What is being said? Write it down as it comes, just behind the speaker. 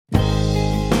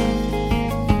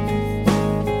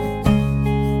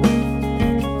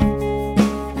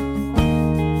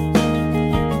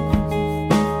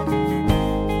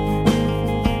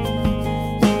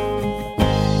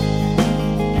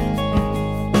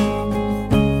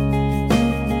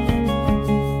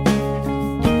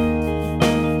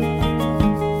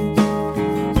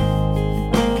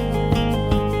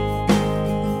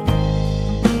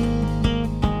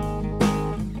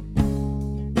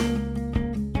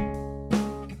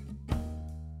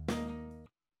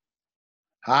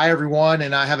Hi, everyone,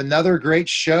 and I have another great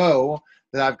show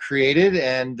that I've created,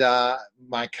 and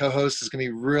my co-host is going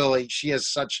to be she has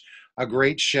such a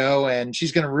great show, and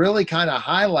she's going to really kind of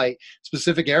highlight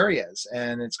specific areas,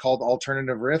 and it's called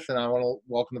Alternative Riff, and I want to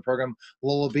welcome the program,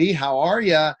 Lola B. How are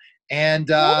you? And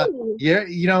Hey.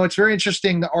 yeah, it's very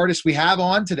interesting the artists we have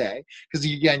on today, because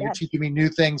again, you're Yes. teaching me new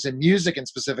things in music and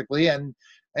specifically, and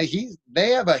they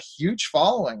have a huge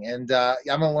following, and I'm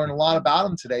going to learn a lot about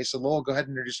them today. So, Lola, go ahead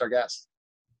and introduce our guest.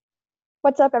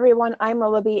 What's up, everyone? I'm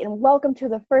Lola B, and welcome to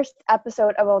the first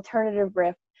episode of Alternative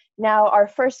Riff. Now, our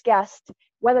first guest,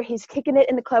 whether he's kicking it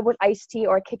in the club with Ice-T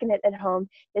or kicking it at home,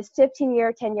 his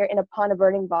 15-year tenure in Upon a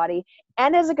Burning Body,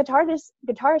 and as a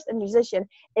guitarist and musician,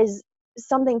 is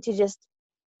something to just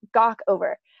gawk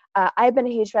over. I've been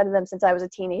a huge fan of them since I was a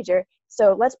teenager.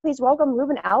 So let's please welcome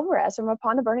Ruben Alvarez from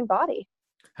Upon a Burning Body.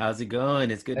 How's it going?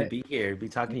 It's good to be here, be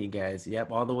talking to you guys.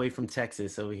 Yep, all the way from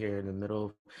Texas over here in the middle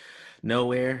of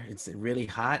nowhere. It's really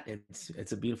hot.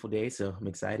 It's a beautiful day, so I'm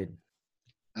excited.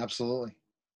 Absolutely.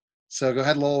 So go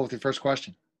ahead, Lowell, with your first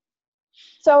question.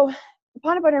 So,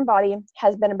 Upon a Burning Body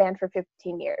has been a band for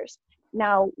 15 years.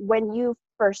 Now, when you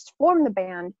first formed the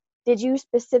band, did you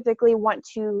specifically want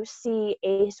to see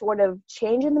a sort of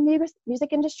change in the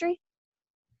music industry?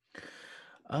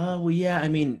 Well, yeah, I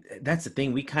mean, that's the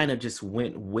thing. We kind of just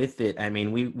went with it. I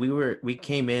mean, we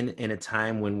came in a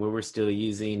time when we were still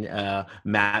using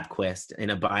MapQuest in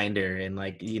a binder and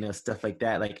like, stuff like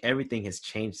that. Like everything has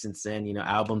changed since then.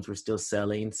 Albums were still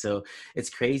selling. So it's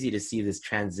crazy to see this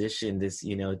transition, this,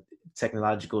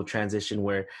 technological transition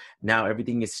where now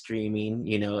everything is streaming,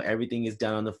 everything is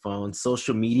done on the phone.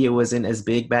 Social media wasn't as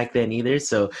big back then either.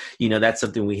 So, that's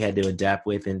something we had to adapt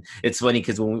with. And it's funny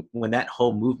because when that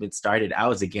whole movement started, I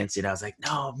was against it. I was like,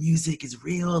 no, music is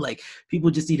real. Like people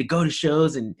just need to go to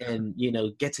shows and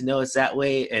get to know us that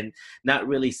way and not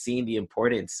really seeing the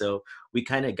importance. So we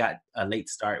kind of got a late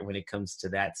start when it comes to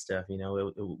that stuff.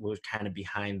 We're kind of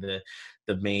behind the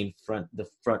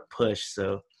front push.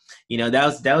 So,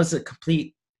 that was a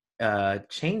complete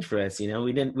change for us.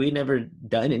 We never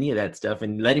done any of that stuff,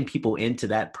 and letting people into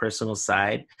that personal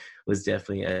side was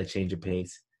definitely a change of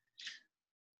pace.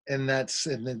 And that's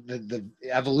the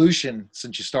evolution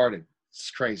since you started. It's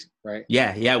crazy, right?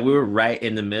 Yeah, we were right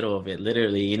in the middle of it,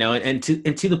 literally, and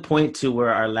to the point to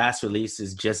where our last release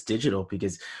is just digital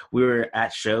because we were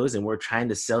at shows and we're trying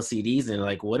to sell CDs and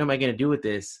like, what am I going to do with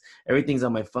this? Everything's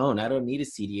on my phone. I don't need a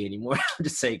CD anymore. I'm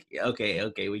just like,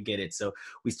 okay, we get it. So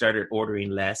we started ordering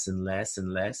less and less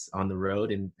and less on the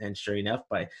road. And sure enough,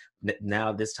 by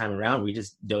now this time around, we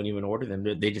just don't even order them.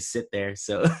 They just sit there.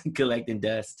 So collecting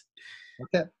dust.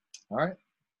 Okay. All right.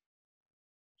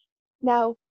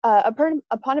 Now, Upon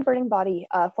a Burning Body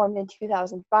formed in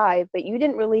 2005, but you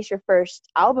didn't release your first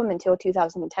album until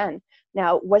 2010.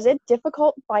 Now, was it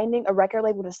difficult finding a record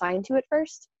label to sign to at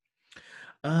first?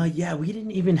 Yeah, we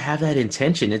didn't even have that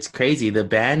intention. It's crazy. The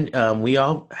band, we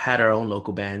all had our own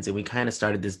local bands, and we kind of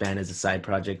started this band as a side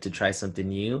project to try something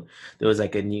new. There was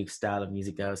like a new style of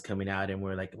music that was coming out, and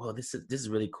we're like, well, this is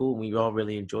really cool. And we all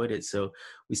really enjoyed it. So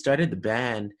we started the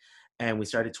band and we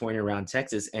started touring around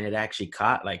Texas, and it actually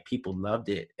caught, like people loved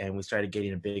it. And we started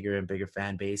getting a bigger and bigger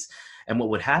fan base. And what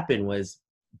would happen was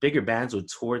bigger bands would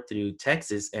tour through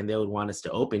Texas and they would want us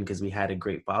to open because we had a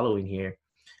great following here,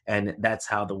 and that's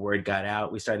how the word got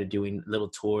out. We started doing little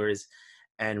tours,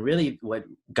 and really what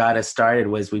got us started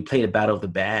was we played a battle of the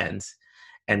bands,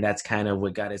 and that's kind of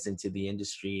what got us into the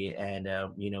industry. And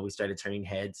we started turning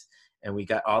heads, and we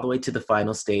got all the way to the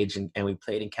final stage, and we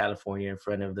played in California in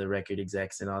front of the record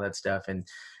execs and all that stuff. And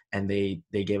they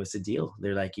gave us a deal.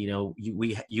 They're like, you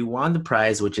won the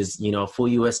prize, which is a full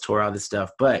US tour, all this stuff,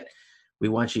 but we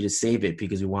want you to save it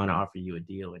because we want to offer you a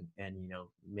deal and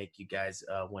make you guys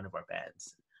one of our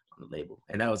bands on the label.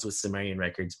 And that was with Sumerian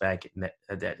Records back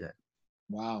at that time.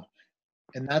 Wow.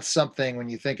 And that's something when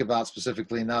you think about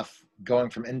specifically enough, going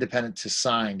from independent to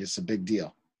signed, it's a big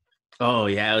deal. Oh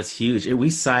yeah, it was huge. We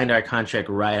signed our contract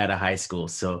right out of high school,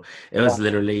 so it Wow. was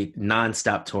literally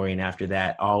nonstop touring after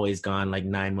that. Always gone like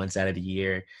 9 months out of the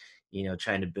year,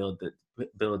 trying to build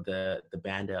the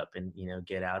band up and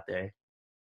get out there.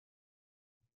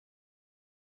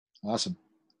 Awesome.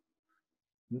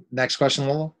 Next question,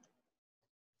 Lola.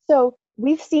 So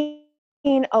we've seen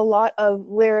a lot of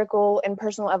lyrical and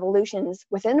personal evolutions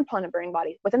within Upon a Burning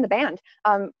Body, within the band.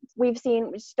 We've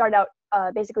seen start out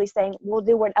basically saying we'll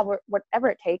do whatever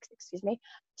it takes,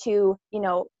 to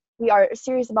we are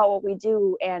serious about what we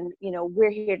do, and we're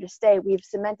here to stay. We've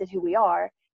cemented who we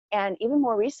are, and even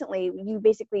more recently, you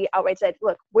basically outright said,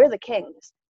 "Look, we're the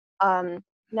kings."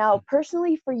 Now,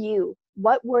 personally for you,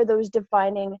 what were those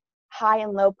defining high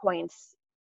and low points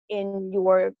in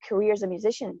your career as a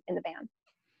musician in the band?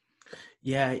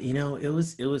 Yeah, it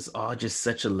was all just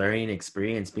such a learning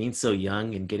experience, being so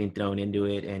young and getting thrown into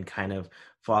it and kind of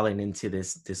falling into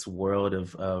this world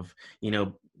of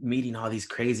meeting all these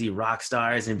crazy rock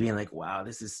stars and being like, wow,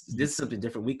 this is something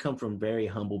different. We come from very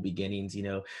humble beginnings,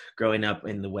 growing up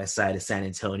in the west side of San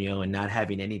Antonio and not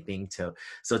having anything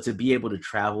so to be able to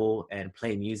travel and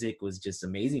play music was just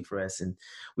amazing for us. And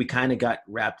we kind of got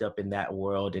wrapped up in that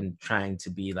world and trying to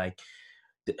be like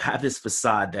have this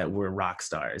facade that we're rock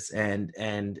stars.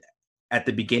 And at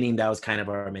the beginning, that was kind of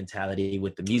our mentality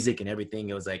with the music and everything.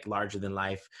 It was like larger than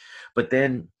life. But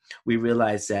then we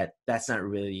realized that that's not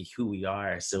really who we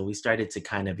are. So we started to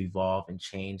kind of evolve and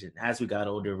change. And as we got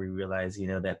older, we realized,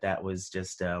 that was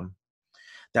just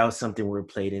that was something we were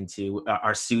played into.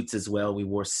 Our suits as well. We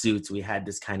wore suits. We had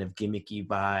this kind of gimmicky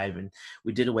vibe, and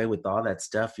we did away with all that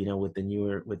stuff. With the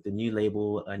new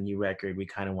label, a new record, we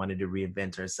kind of wanted to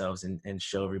reinvent ourselves and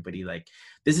show everybody like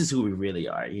this is who we really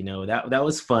are. That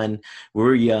was fun. We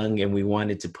were young and we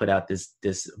wanted to put out this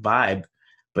vibe.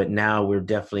 But now we're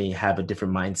definitely have a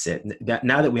different mindset.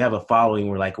 Now that we have a following,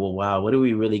 we're like, well, wow, what are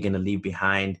we really going to leave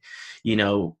behind?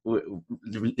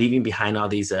 Leaving behind all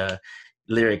these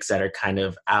lyrics that are kind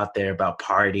of out there about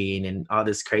partying and all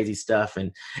this crazy stuff,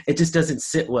 and it just doesn't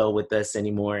sit well with us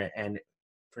anymore. And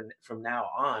from now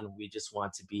on, we just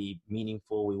want to be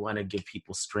meaningful. We want to give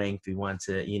people strength. We want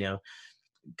to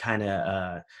kind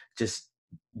of just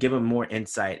give them more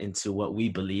insight into what we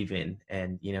believe in,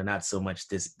 and not so much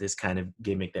this kind of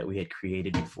gimmick that we had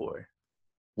created before.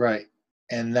 Right.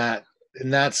 And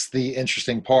that's the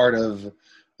interesting part of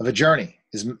a journey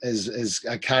is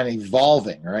a kind of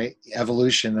evolving, right?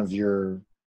 Evolution of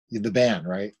the band,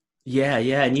 right? Yeah,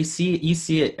 and you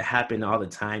see it happen all the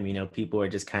time. People are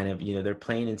just kind of, they're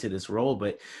playing into this role,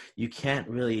 but you can't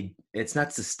really, it's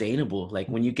not sustainable. Like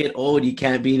when you get old, you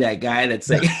can't be that guy that's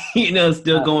like,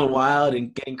 still going wild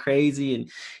and getting crazy. And,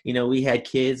 we had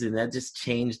kids, and that just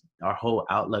changed our whole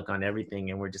outlook on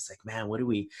everything. And we're just like, man, what are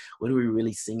we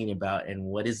really singing about? And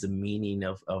what is the meaning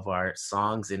of our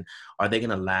songs? And are they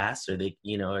going to last? Or they,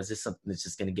 is this something that's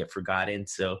just going to get forgotten?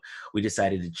 So we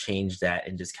decided to change that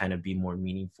and just kind of be more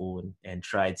meaningful and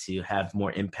try to have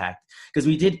more impact. Because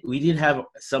we did have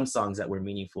some songs that were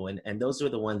meaningful, and those were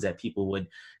the ones that people would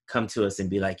come to us and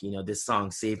be like, this song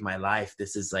saved my life.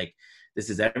 This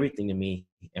is everything to me.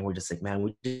 And we're just like, man,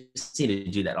 we just need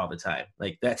to do that all the time.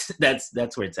 Like that's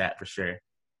where it's at for sure.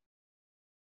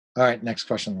 All right, next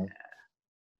question.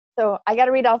 So I got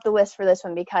to read off the list for this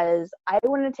one because I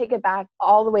want to take it back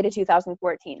all the way to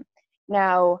 2014.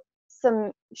 Now,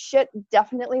 some shit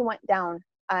definitely went down.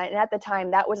 And at the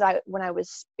time, that was when I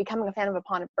was becoming a fan of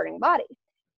Upon a Burning Body.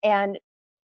 And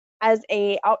as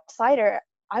a outsider,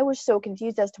 I was so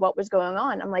confused as to what was going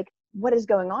on. I'm like, what is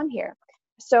going on here?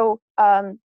 So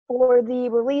for the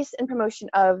release and promotion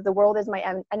of The World Is My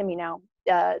Enemy Now,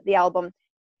 the album,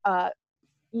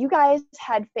 you guys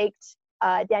had faked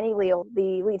Danny Leal,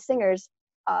 the lead singer's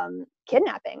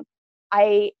kidnapping.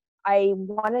 I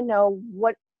want to know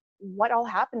what all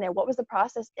happened there. What was the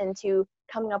process into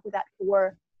coming up with that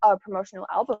for a promotional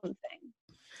album thing?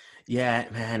 Yeah,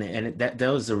 man, and that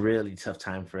was a really tough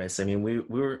time for us. I mean, we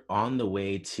were on the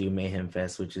way to Mayhem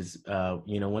Fest, which is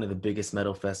one of the biggest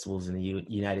metal festivals in the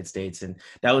United States, and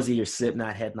that was the year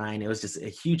Slipknot headline. It was just a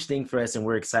huge thing for us, and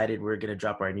we're excited. We're gonna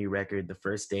drop our new record the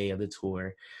first day of the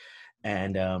tour,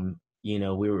 and we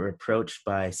were approached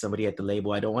by somebody at the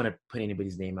label. I don't want to put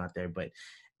anybody's name out there,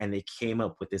 and they came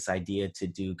up with this idea to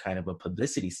do kind of a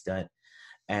publicity stunt,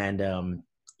 and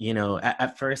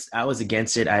at first I was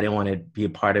against it. I didn't want to be a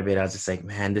part of it. I was just like,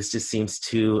 man, this just seems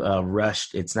too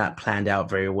rushed. It's not planned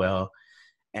out very well.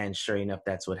 And sure enough,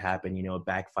 that's what happened. It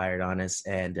backfired on us,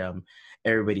 and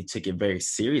everybody took it very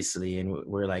seriously. And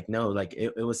we're like, no, like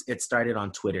it started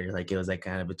on Twitter. Like it was like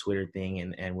kind of a Twitter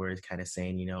thing. And we're kind of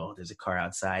saying, oh, there's a car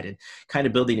outside, and kind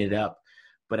of building it up.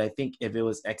 But I think if it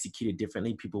was executed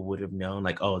differently, people would have known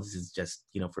like, oh, this is just,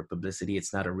 for publicity.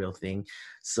 It's not a real thing.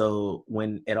 So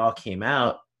when it all came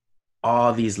out,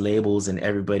 all these labels and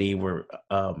everybody were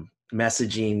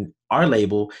messaging our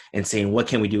label and saying, what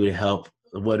can we do to help?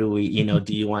 What do we,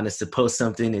 do you want us to post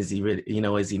something? Is he,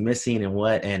 is he missing, and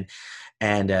what? And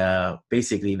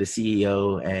basically the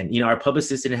CEO and, our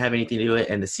publicist didn't have anything to do with it.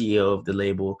 And the CEO of the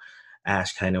label,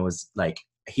 Ash, kind of was like,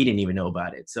 he didn't even know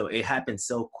about it. So it happened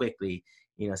so quickly.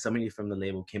 Somebody from the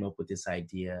label came up with this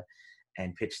idea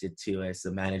and pitched it to us,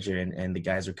 the manager, and the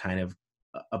guys were kind of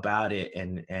about it.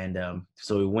 And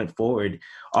so we went forward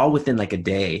all within like a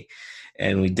day,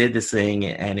 and we did this thing,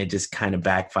 and it just kind of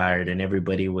backfired, and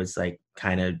everybody was like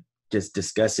kind of just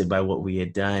disgusted by what we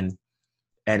had done.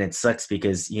 And it sucks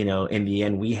because, you know, in the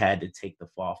end we had to take the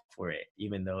fall for it,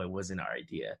 even though it wasn't our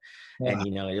idea. Wow. And,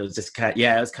 you know, it was just kind of,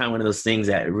 yeah, it was kind of one of those things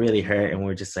that really hurt. And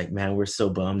we're just like, man, we're so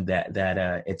bummed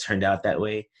that it turned out that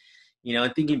way. You know,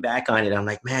 and thinking back on it, I'm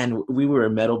like, man, we were a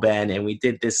metal band and we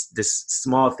did this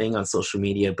small thing on social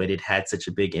media, but it had such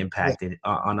a big impact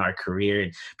on our career.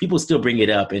 And people still bring it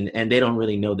up, and they don't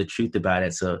really know the truth about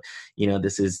it. So, you know,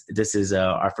 this is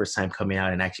our first time coming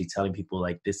out and actually telling people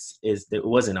like it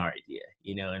wasn't our idea,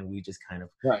 you know, and we just kind of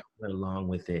went along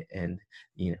with it. And,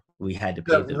 you know, we had to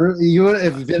pay you would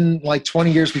have been like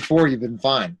 20 years before, you've been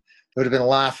fine. It would have been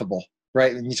laughable,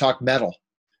 right? When you talk metal.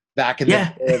 Back in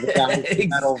the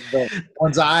metal, the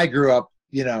ones I grew up,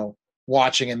 you know,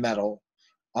 watching in metal,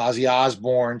 Ozzy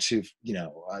Osbourne to, you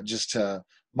know, just to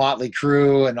Motley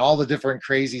Crue and all the different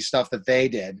crazy stuff that they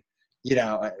did, you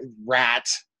know, Rat,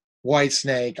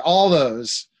 Whitesnake, all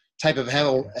those type of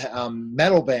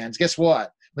metal bands. Guess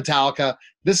what? Metallica.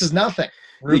 This is nothing.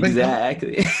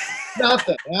 Exactly.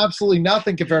 Nothing. Absolutely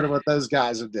nothing compared to what those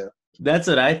guys would do. That's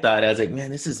what I thought. I was like, man,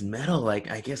 this is metal.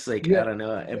 Like, I guess, like, I don't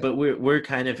know. But we're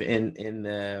kind of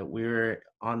we're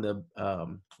on the,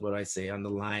 what do I say, on the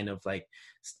line of like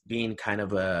being kind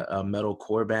of a metal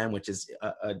core band, which is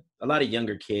a lot of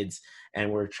younger kids,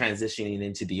 and we're transitioning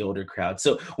into the older crowd.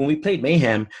 So when we played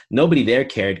Mayhem, nobody there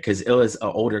cared because it was an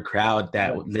older crowd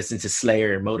that listened to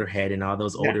Slayer, Motorhead, and all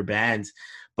those older bands.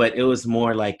 But it was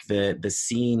more like the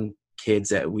scene kids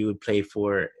that we would play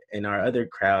for in our other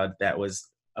crowd that was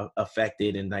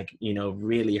affected and, like, you know,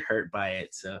 really hurt by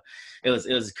it. So it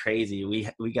was crazy.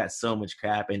 We got so much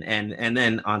crap, and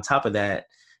then on top of that,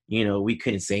 you know, we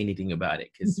couldn't say anything about it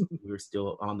because we were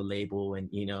still on the label, and,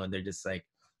 you know, and they're just like,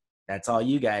 that's all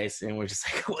you guys, and we're just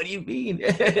like, what do you mean?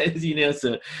 You know,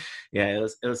 so yeah,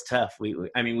 it was tough.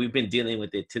 I mean, we've been dealing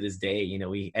with it to this day. You know,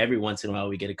 we every once in a while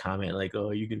we get a comment like,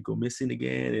 oh, you're gonna go missing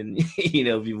again, and you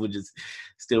know, people just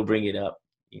still bring it up,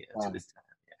 you know, to this time.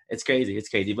 It's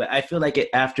crazy. But I feel like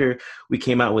after we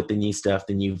came out with the new stuff,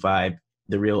 the new vibe,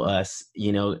 the real us,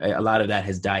 you know, a lot of that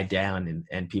has died down,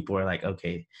 and people are like,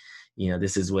 okay, you know,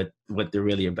 this is what they're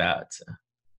really about. So.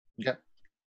 Yeah.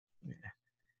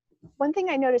 One thing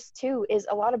I noticed too is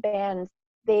a lot of bands,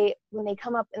 when they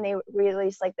come up and they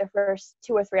release like their first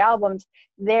 2 or 3 albums,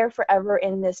 they're forever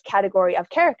in this category of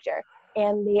character,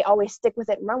 and they always stick with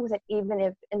it and run with it, even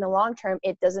if in the long term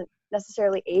it doesn't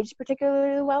necessarily age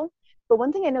particularly well. But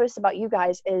one thing I noticed about you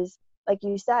guys is, like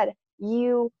you said,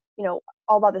 you know,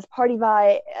 all about this party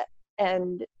vibe,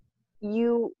 and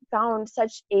you found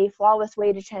such a flawless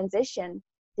way to transition.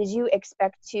 Did you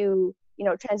expect to, you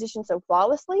know, transition so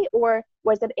flawlessly, or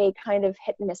was it a kind of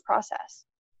hit and miss process?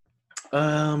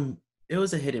 It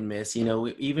was a hit and miss. You know,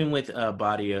 even with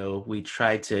Bodio, we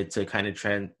tried to kind of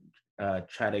try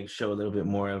to show a little bit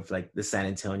more of like the San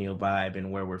Antonio vibe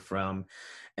and where we're from.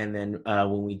 And then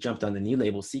when we jumped on the new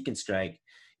label, Seek and Strike,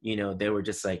 you know, they were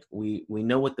just like, we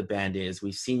know what the band is.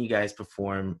 We've seen you guys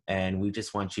perform, and we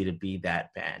just want you to be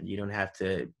that band. You don't have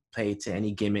to play to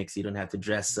any gimmicks. You don't have to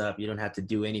dress up. You don't have to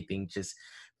do anything. Just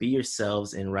be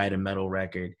yourselves and write a metal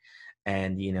record,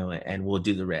 and, you know, and we'll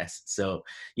do the rest. So,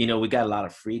 you know, we got a lot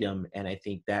of freedom. And I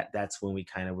think that's when we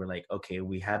kind of were like, okay,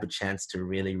 we have a chance to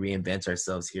really reinvent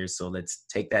ourselves here. So let's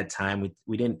take that time.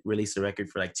 We didn't release the record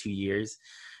for like 2 years.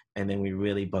 And then we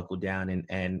really buckled down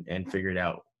and figured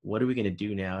out, what are we going to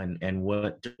do now, and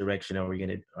what direction are we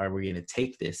going to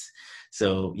take this?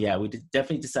 So yeah, we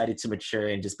definitely decided to mature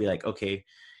and just be like, okay,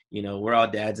 you know, we're all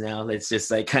dads now. Let's just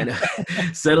like kind of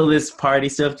settle this party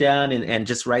stuff down and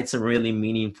just write some really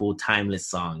meaningful, timeless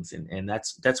songs. And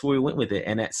that's where we went with it.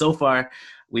 And so far,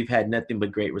 we've had nothing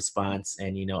but great response.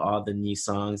 And, you know, all the new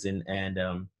songs and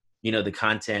you know, the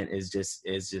content is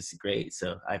just great.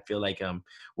 So I feel like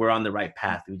we're on the right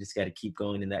path. We just got to keep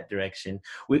going in that direction.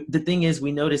 The thing is,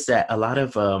 we noticed that a lot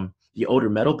of the older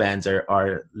metal bands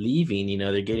are leaving. You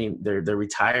know, they're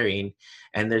retiring,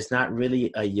 and there's not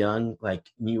really a young, like,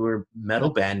 newer metal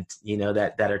band, you know,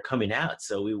 that are coming out.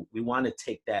 So we want to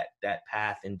take that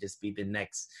path and just be the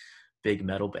next big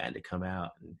metal band to come out.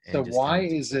 So why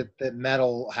is it that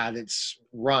metal had its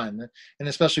run, and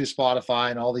especially with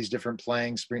Spotify and all these different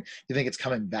playing screen, you think it's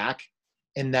coming back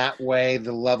in that way,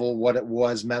 the level what it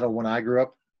was metal when I grew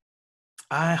up?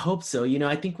 I hope so. You know,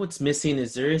 I think what's missing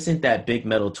is there isn't that big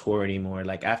metal tour anymore.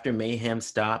 Like after Mayhem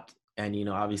stopped, and, you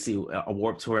know, obviously a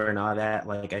Warped Tour and all that,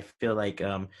 like I feel like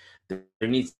there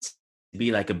needs to be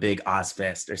like a big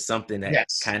Ozfest or something that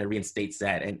kind of reinstates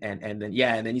that, and then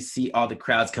and then you see all the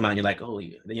crowds come out and you're like, oh,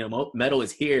 you know, metal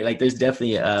is here. Like there's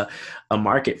definitely a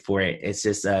market for it. It's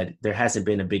just there hasn't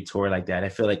been a big tour like that. I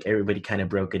feel like everybody kind of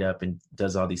broke it up and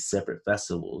does all these separate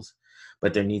festivals,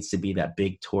 but there needs to be that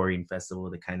big touring festival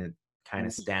to kind of kind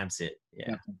of stamps it.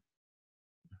 Yeah.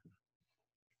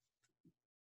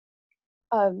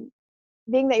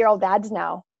 Being that you're all dads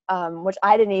now, which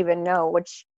I didn't even know,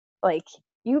 which like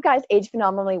you guys age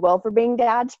phenomenally well for being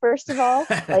dads, first of all.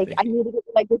 Like I need to get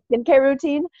like the skincare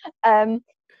routine.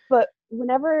 But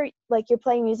whenever like you're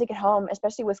playing music at home,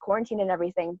 especially with quarantine and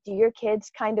everything, do your kids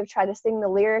kind of try to sing the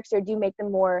lyrics, or do you make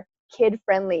them more kid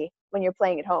friendly when you're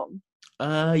playing at home?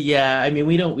 Yeah, I mean,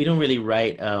 we don't really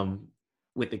write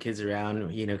with the kids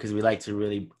around, because we like to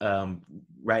really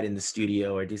write in the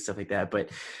studio or do stuff like that. But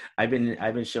I've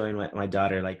been showing my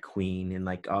daughter like Queen and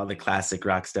like all the classic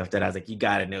rock stuff that I was like, you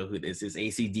got to know who this is,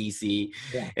 AC/DC.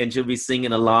 Yeah. And she'll be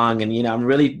singing along, and I'm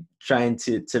really trying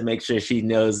to make sure she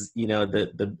knows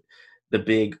the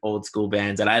big old school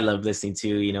bands that I love listening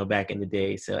to, back in the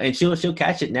day. So, and she'll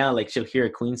catch it now. Like she'll hear a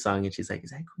Queen song and she's like,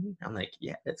 "Is that Queen?" I'm like,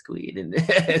 "Yeah, that's Queen."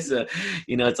 And so,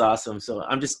 it's awesome. So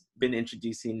I'm just been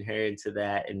introducing her into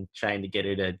that and trying to get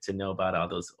her to know about all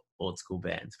those old school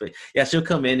bands. But yeah, she'll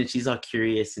come in and she's all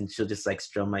curious and she'll just like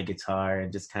strum my guitar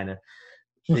and just kind of,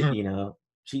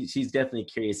 she's definitely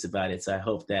curious about it. So I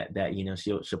hope that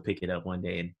she'll pick it up one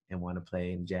day and want to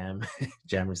play and jam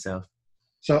herself.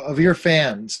 So of your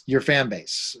fans, your fan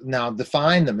base, now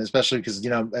define them, especially because,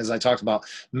 as I talked about,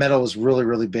 metal was really,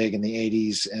 really big in the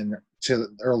 80s and to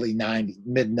the early 90s,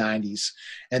 mid 90s.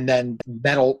 And then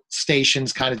metal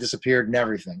stations kind of disappeared and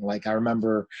everything. Like I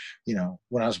remember,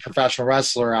 when I was a professional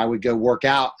wrestler, I would go work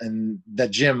out and the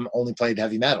gym only played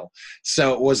heavy metal.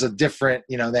 So it was a different,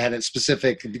 they had a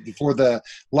specific for the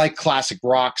like classic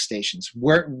rock stations.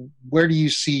 Where do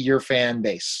you see your fan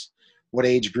base? What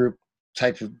age group?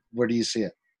 Where do you see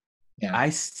it? Yeah.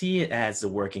 I see it as the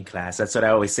working class. That's what I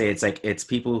always say. It's like it's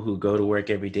people who go to work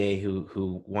every day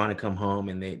who want to come home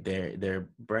and they're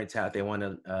burnt out. They want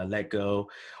to let go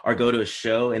or go to a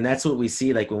show, and that's what we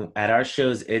see. Like at our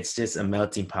shows, it's just a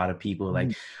melting pot of people.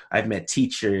 Like I've met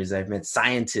teachers, I've met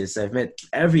scientists, I've met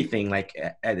everything like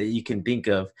that you can think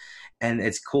of. And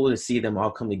it's cool to see them all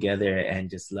come together and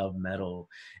just love metal.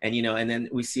 And, and then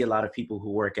we see a lot of people who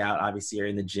work out, obviously are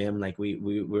in the gym. Like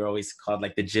we're always called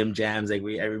like the gym jams. Like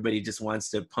everybody just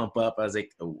wants to pump up. I was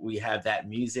like, we have that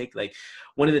music. Like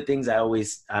one of the things I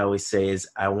always say is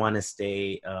I want to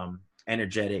stay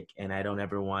energetic, and I don't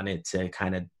ever want it to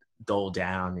kind of dull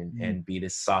down and be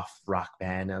this soft rock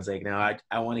band. I was like, no,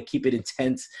 I want to keep it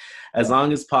intense as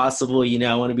long as possible.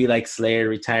 I want to be like Slayer,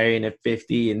 retiring at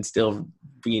 50 and still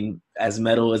being as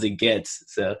metal as it gets.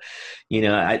 So,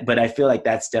 but I feel like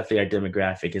that's definitely our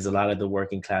demographic, is a lot of the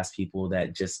working class people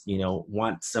that just,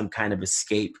 want some kind of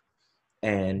escape.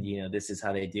 And, this is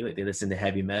how they do it. They listen to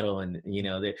heavy metal and,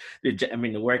 they're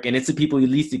to work. And it's the people you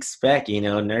least expect,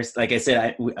 nurse. Like I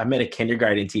said, I met a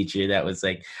kindergarten teacher that was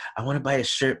like, I want to buy a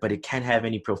shirt, but it can't have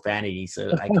any profanity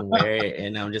so I can wear it.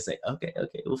 And I'm just like, okay,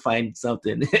 we'll find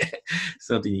something,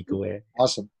 something you can wear.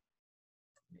 Awesome.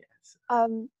 Yes.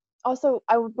 Also,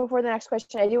 before the next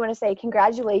question, I do want to say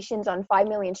congratulations on 5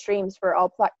 million streams for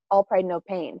All Pride No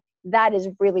Pain. That is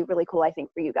really, really cool, I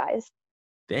think, for you guys.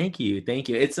 Thank you.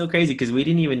 It's so crazy because we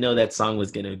didn't even know that song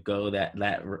was gonna go that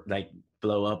like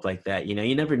blow up like that.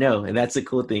 You never know, and that's the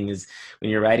cool thing is when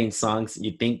you're writing songs,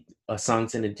 you think a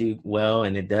song's gonna do well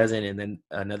and it doesn't, and then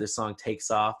another song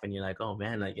takes off, and you're like, oh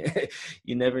man, like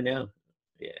you never know.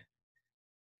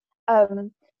 Yeah.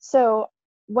 So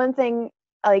one thing,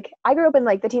 like I grew up in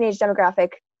like the teenage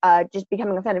demographic, just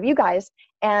becoming a fan of you guys,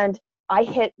 and I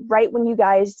hit right when you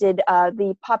guys did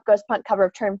the Pop Goes Punk cover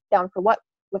of Turn Down for What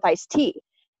with Ice-T.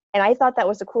 And I thought that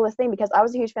was the coolest thing because I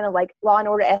was a huge fan of like Law and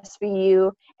Order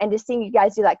SVU, and just seeing you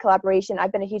guys do that collaboration,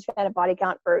 I've been a huge fan of Body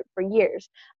Count for years.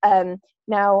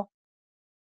 Now,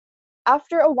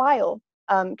 after a while,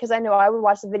 because I know I would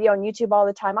watch the video on YouTube all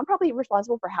the time, I'm probably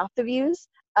responsible for half the views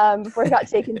before it got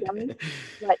taken down.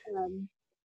 But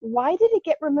why did it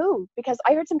get removed? Because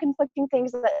I heard some conflicting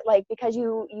things that like because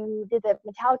you did the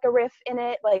Metallica riff in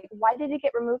it, like why did it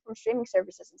get removed from streaming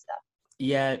services and stuff?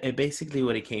 Yeah, basically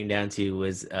what it came down to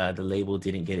was the label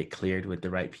didn't get it cleared with the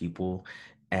right people.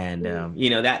 And,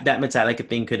 that Metallica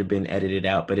thing could have been edited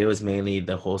out, but it was mainly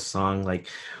the whole song. Like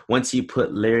once you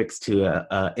put lyrics to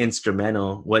a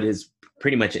instrumental, what is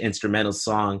pretty much an instrumental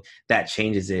song, that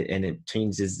changes it and it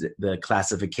changes the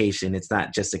classification. It's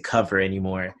not just a cover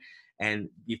anymore. And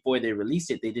before they released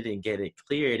it, they didn't get it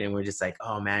cleared, and we're just like,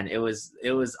 oh man, it was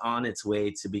on its way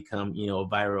to become, a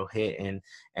viral hit,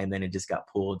 and then it just got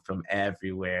pulled from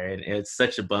everywhere, and it's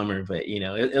such a bummer. But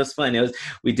it was fun.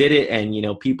 We did it,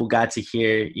 and people got to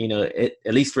hear it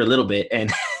at least for a little bit,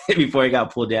 and before it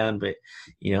got pulled down. But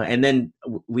and then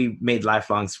we made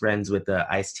lifelong friends with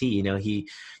Ice-T.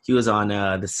 He was on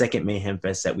the second Mayhem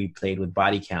Fest that we played with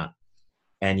Body Count.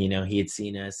 and he had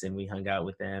seen us, and we hung out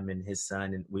with them and his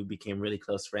son, and we became really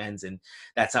close friends, and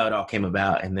that's how it all came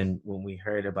about. And then when we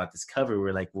heard about this cover,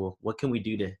 we're like, well, what can we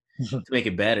do to make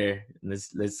it better? And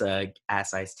let's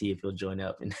ask Ice-T if he'll join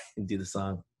up and, and do the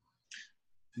song.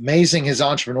 Amazing, his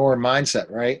entrepreneur mindset,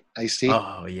 right? Ice-T.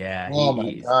 Oh yeah. Oh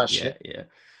my gosh. Yeah.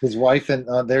 His wife and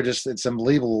they're just, it's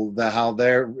unbelievable how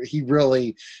he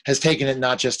really has taken it,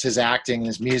 not just his acting,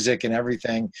 his music and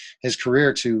everything, his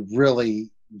career, to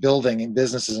really building and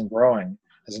businesses and growing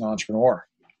as an entrepreneur.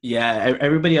 Yeah.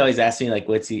 Everybody always asks me like,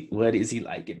 what is he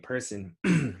like in person?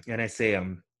 And I say,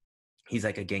 he's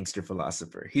like a gangster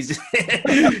philosopher. He's just,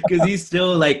 because he's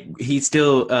still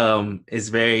is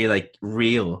very like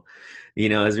real,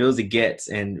 as real as it gets.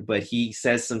 But he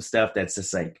says some stuff that's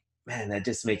just like, man, that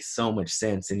just makes so much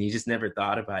sense. And you just never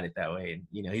thought about it that way.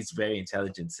 And, he's very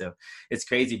intelligent. So it's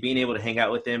crazy being able to hang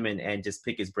out with him and just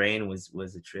pick his brain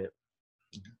was a trip.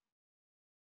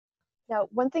 Now,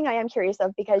 one thing I am curious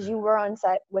of, because you were on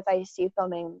set with Ice-T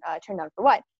filming Turn Down for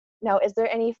What? Now, is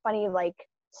there any funny like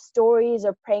stories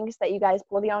or pranks that you guys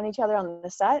pulled on each other on the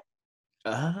set?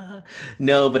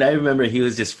 No, but I remember he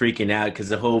was just freaking out because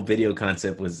the whole video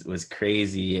concept was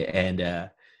crazy, and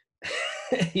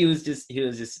he was just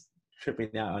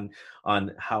tripping out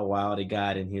on how wild it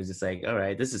got, and he was just like, all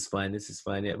right, this is fun.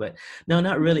 Yeah, but no,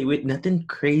 not really. Nothing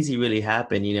crazy really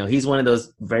happened. He's one of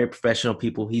those very professional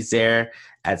people. He's there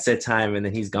at set time and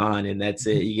then he's gone, and that's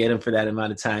it. You get him for that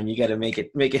amount of time. You got to make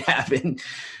it happen.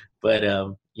 But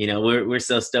we're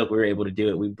so stoked we were able to do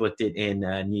it. We booked it in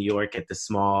New York at the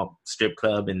small strip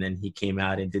club, and then he came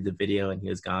out and did the video, and he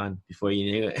was gone before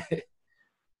you knew it.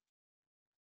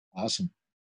 Awesome.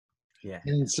 Yeah.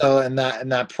 And so in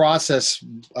that process,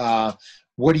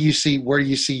 where do you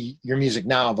see your music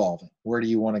now evolving? Where do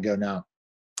you want to go now?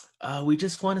 We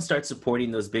just want to start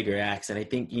supporting those bigger acts. And I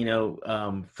think,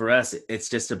 for us, it's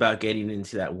just about getting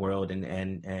into that world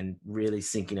and really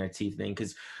sinking our teeth in,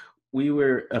 because we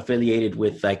were affiliated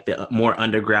with like the more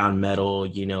underground metal,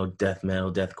 death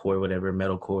metal, deathcore, whatever,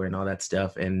 metalcore and all that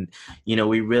stuff. And,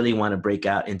 we really want to break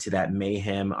out into that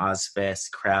Mayhem,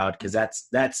 Ozfest crowd, because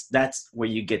that's where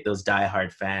you get those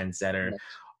diehard fans that are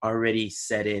already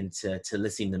set into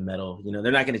listening to metal.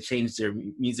 They're not going to change their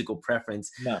musical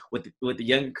preference. No. With the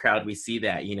younger crowd, we see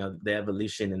that, the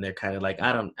evolution, and they're kind of like,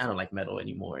 I don't like metal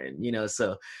anymore. And,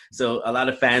 so a lot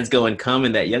of fans go and come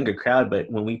in that younger crowd. But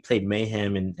when we played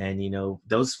Mayhem and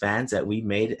those fans that we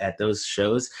made at those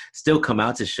shows still come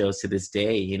out to shows to this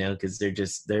day, because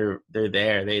they're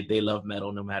there. They love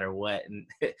metal no matter what. And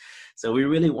so we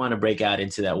really want to break out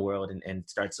into that world and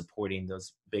start supporting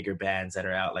those bigger bands that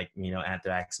are out, like,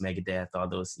 Anthrax, Megadeth, all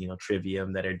those,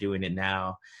 Trivium that are doing it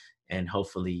now, and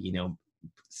hopefully,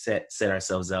 set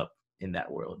ourselves up in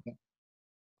that world. Yeah.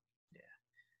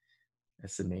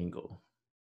 That's the main goal.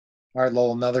 All right,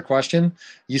 Lowell, another question.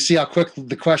 You see how quick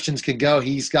the questions can go.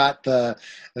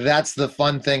 That's the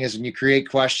fun thing, is when you create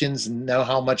questions and know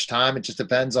how much time, it just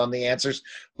depends on the answers.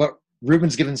 But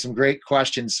Ruben's given some great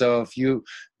questions. So if you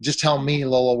just tell me,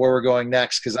 Lola, where we're going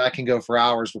next, because I can go for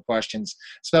hours with questions,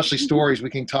 especially stories. We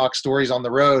can talk stories on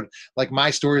the road, like my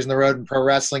stories on the road in pro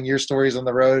wrestling, your stories on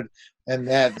the road. And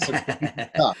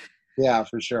that, yeah,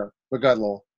 for sure. But go ahead,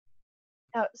 Lola.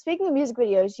 Now, speaking of music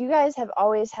videos, you guys have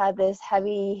always had this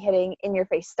heavy hitting in your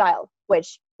face style,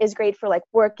 which is great for like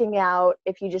working out,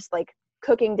 if you just like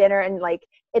cooking dinner. And like,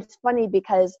 it's funny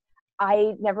because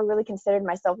I never really considered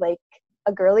myself like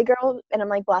a girly girl, and I'm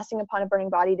like blasting Upon a Burning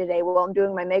Body today while I'm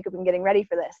doing my makeup and getting ready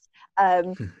for this.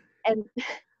 And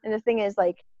the thing is,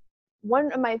 like,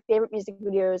 one of my favorite music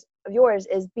videos of yours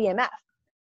is BMF,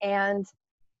 and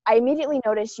I immediately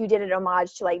noticed you did an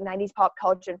homage to like 90s pop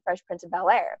culture and Fresh Prince of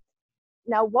Bel-Air.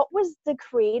 Now, what was the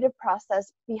creative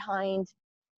process behind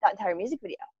that entire music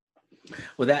video?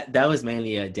 Well, that was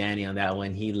mainly Danny on that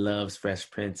one. He loves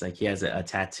Fresh Prince. Like, he has a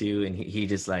tattoo, and he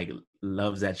just like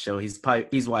loves that show. He's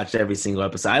watched every single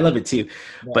episode. I love it too.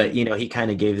 Yeah. But he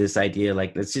kind of gave this idea,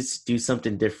 like, let's just do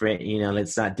something different.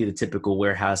 Let's not do the typical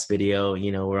warehouse video.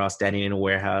 We're all standing in a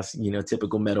warehouse.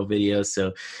 Typical metal video.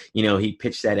 So he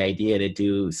pitched that idea to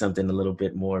do something a little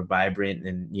bit more vibrant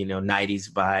and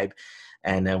 90s vibe.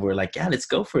 And we're like, yeah, let's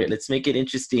go for it. Let's make it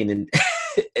interesting. And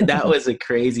that was a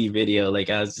crazy video.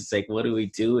 Like, I was just like, what are we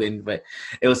doing? But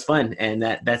it was fun. And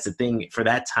that's the thing, for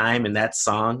that time and that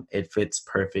song, it fits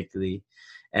perfectly.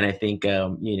 And I think,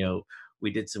 we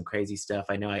did some crazy stuff.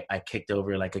 I know I kicked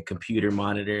over like a computer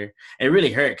monitor. It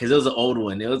really hurt because it was an old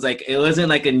one. It was like, it wasn't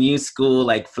like a new school,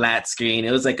 like flat screen.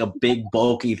 It was like a big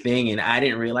bulky thing. And I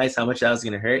didn't realize how much that was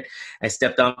going to hurt. I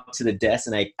stepped onto the desk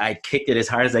and I kicked it as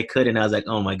hard as I could. And I was like,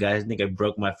 oh my God, I think I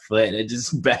broke my foot. And it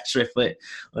just bashed my foot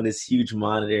on this huge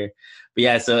monitor. But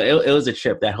yeah, so it was a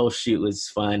trip. That whole shoot was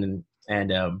fun.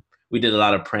 And we did a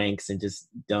lot of pranks and just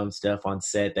dumb stuff on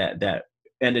set that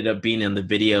ended up being in the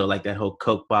video, like that whole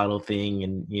Coke bottle thing,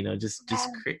 and just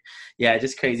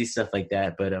crazy stuff like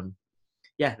that. But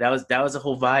yeah, that was a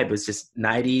whole vibe. It was just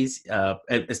 90s,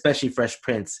 especially Fresh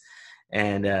Prince,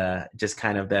 and just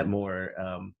kind of that more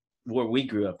where we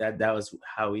grew up. That was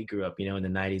how we grew up, in the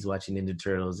 90s, watching Ninja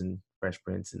Turtles and Fresh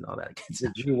Prince and all that good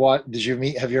stuff.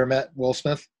 Have you ever met Will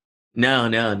Smith? No,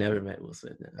 never met Will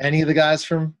Smith. No. Any of the guys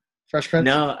from Fresh Prince?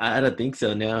 No, I don't think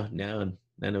so. No, none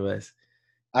of us.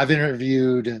 I've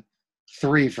interviewed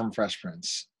 3 from Fresh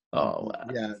Prince. Oh, wow.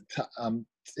 Yeah.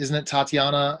 Isn't it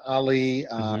Tatiana Ali?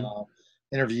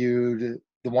 Interviewed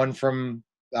the one from,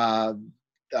 oh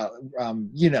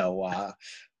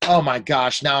my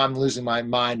gosh, now I'm losing my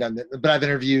mind on it. But I've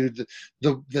interviewed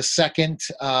the second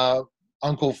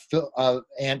Uncle Phil,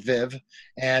 Aunt Viv,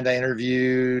 and I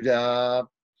interviewed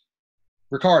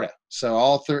Ricardo. So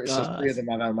all 3 of them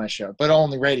I've had on my show, but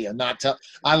only radio,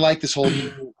 I like this whole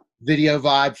new video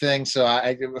vibe thing, so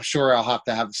I'm sure I'll have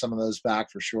to have some of those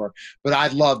back for sure. But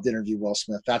I'd love to interview Will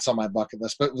Smith. That's on my bucket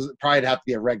list. But probably have to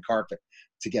be a red carpet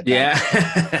to get back.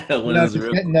 Yeah.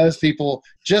 Getting those people,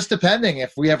 just depending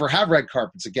if we ever have red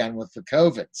carpets again with the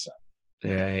COVID. So.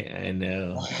 Right, I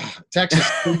know. Texas,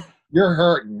 you're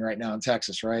hurting right now in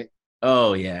Texas, right?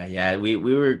 Oh yeah. We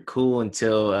were cool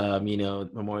until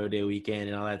Memorial Day weekend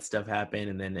and all that stuff happened,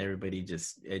 and then it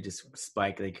just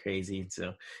spiked like crazy.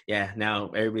 So yeah, now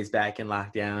everybody's back in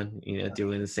lockdown,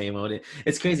 doing the same old.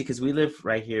 It's crazy because we live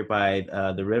right here by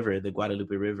the river, the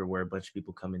Guadalupe River, where a bunch of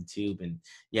people come in tube, and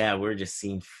yeah, we're just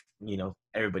seeing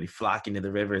everybody flocking to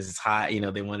the rivers. It's hot,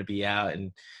 they want to be out,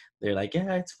 and they're like,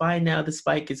 yeah, it's fine now. The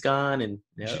spike is gone, and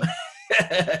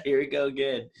here we go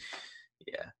again.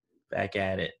 Yeah, back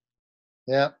at it.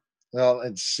 Yeah, well,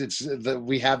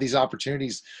 we have these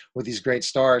opportunities with these great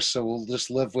stars, so we'll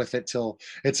just live with it till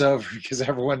it's over because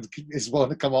everyone is willing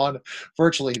to come on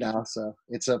virtually now. So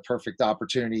it's a perfect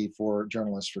opportunity for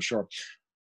journalists for sure.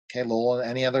 Okay, Lowell,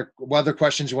 any other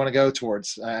questions you want to go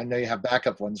towards? I know you have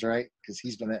backup ones, right? Because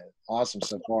he's been awesome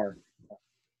so far.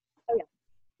 Oh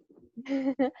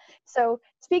yeah. So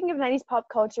speaking of 90s pop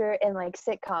culture and like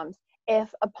sitcoms,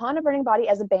 if Upon a Burning Body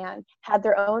as a band had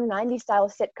their own 90s style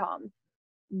sitcom,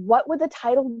 what would the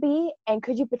title be? And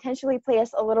could you potentially play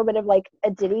us a little bit of like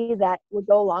a ditty that would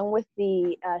go along with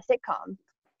the sitcom?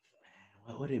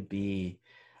 What would it be?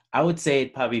 I would say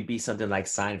it'd probably be something like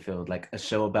Seinfeld, like a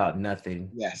show about nothing.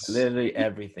 Yes. Literally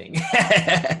everything.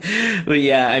 But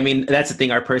yeah, I mean, that's the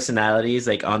thing. Our personalities,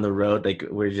 like on the road, like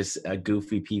we're just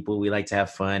goofy people. We like to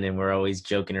have fun and we're always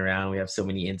joking around. We have so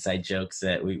many inside jokes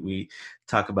that we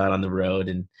talk about on the road.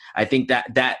 And I think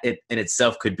that it in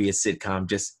itself could be a sitcom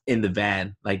just in the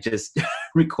van, like just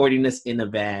recording us in the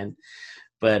van.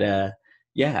 But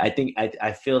yeah, I think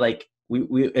I feel like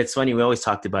we it's funny, we always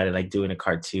talked about it like doing a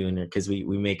cartoon, or because we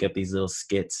make up these little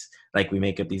skits, like we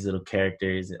make up these little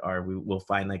characters, or we'll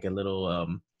find like a little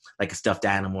like a stuffed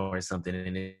animal or something,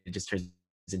 and it just turns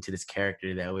into this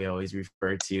character that we always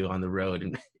refer to on the road,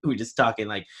 and we're just talking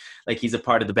like he's a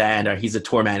part of the band, or he's a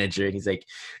tour manager, and he's like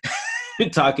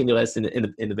talking to us in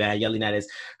the van, yelling at us,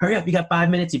 hurry up, you got 5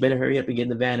 minutes, you better hurry up and get in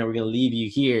the van or we're gonna leave you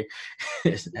here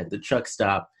at the truck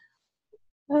stop.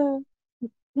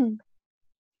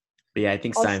 But yeah, I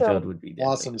think Seinfeld would be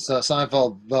awesome. So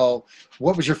Seinfeld, well,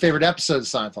 what was your favorite episode of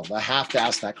Seinfeld? I have to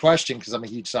ask that question because I'm a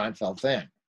huge Seinfeld fan.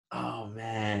 Oh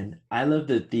man, I love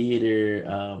the theater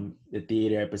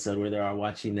episode where they're all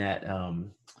watching that.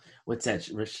 What's that?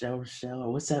 Rochelle?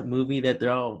 Or what's that movie that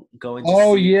they're all going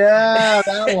to see? Yeah,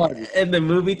 that one. And the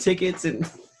movie tickets and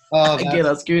I get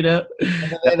all screwed up.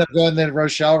 And they end up going to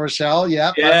Rochelle.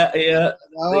 Yep. Yeah.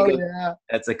 Oh yeah.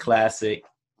 That's a classic.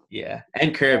 Yeah,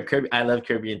 and Curb. I love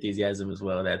Curb Your Enthusiasm as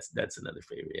well. That's another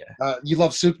favorite. Yeah. You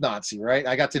love Soup Nazi, right?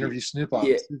 I got to interview Snoop on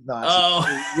Soup Nazi. Oh,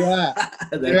 yeah,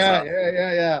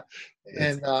 awesome.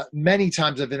 And many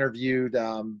times I've interviewed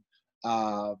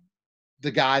the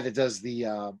guy that does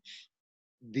the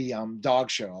dog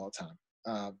show all the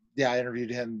time. I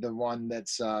interviewed him. The one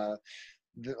that's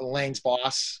Elaine's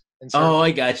boss.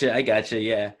 I gotcha.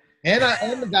 Yeah. And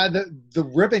the guy, the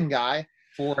ribbon guy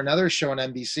for another show on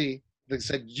NBC. They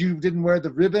said you didn't wear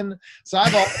the ribbon, so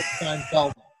I've always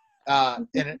Seinfeld.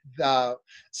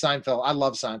 Seinfeld. I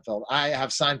love Seinfeld. I have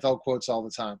Seinfeld quotes all the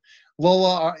time.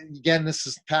 Lola, again, this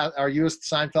is Pat. Are you a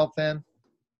Seinfeld fan?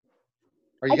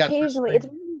 Or you got Occasionally,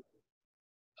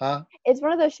 huh? it's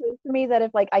one of those shows for me that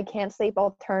if like I can't sleep,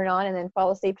 I'll turn on and then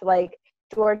fall asleep to like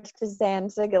George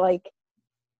Costanza like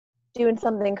doing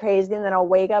something crazy, and then I'll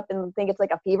wake up and think it's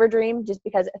like a fever dream, just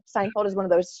because Seinfeld is one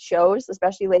of those shows,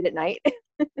 especially late at night.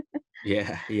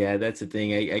 Yeah, that's the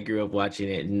thing. I grew up watching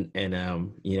it,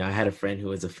 and you know, I had a friend who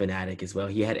was a fanatic as well.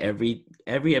 He had every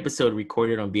episode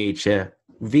recorded on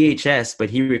VHS, but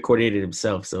he recorded it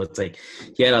himself. So it's like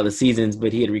he had all the seasons,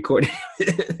 but he had recorded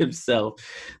it himself,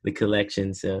 the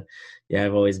collection. So yeah,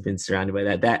 I've always been surrounded by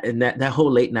that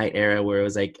whole late night era where it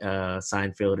was like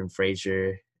Seinfeld and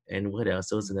Frasier, and what else?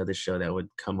 There was another show that would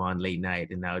come on late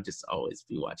night, and I would just always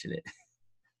be watching it.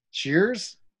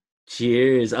 Cheers.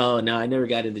 Cheers. Oh no, I never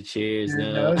got into Cheers.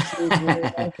 No.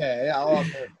 Okay.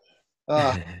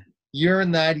 You're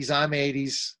in the 90s. I'm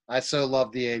 80s. I so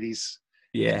love the 80s.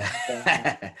 Yeah.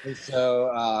 And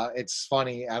so it's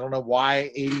funny. I don't know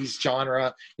why 80s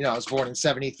genre. You know, I was born in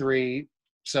 73,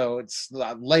 so it's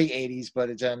late 80s, but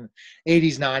it's in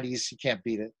 80s, 90s. You can't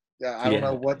beat it. I don't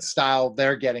know what style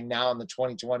they're getting now in the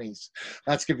 2020s.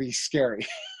 That's gonna be scary.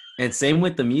 And same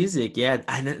with the music. Yeah.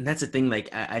 And that's the thing. Like,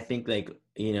 I think, like,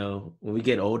 you know, when we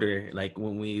get older, like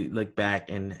when we look back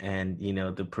and, you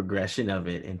know, the progression of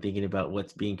it and thinking about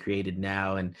what's being created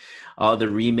now and all the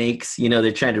remakes, you know,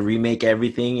 they're trying to remake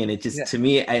everything. And it just, to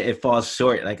me, it falls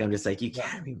short. Like, I'm just like, you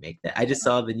can't remake that. I just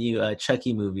saw the new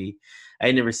Chucky movie. I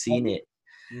had never seen it.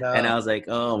 No. And I was like,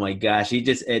 oh my gosh, it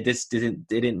just didn't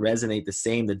resonate the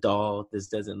same. The doll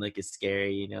just doesn't look as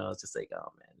scary, you know. It's just like,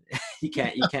 oh man, you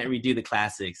can't redo the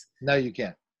classics. No, you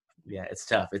can't. Yeah, it's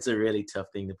tough. It's a really tough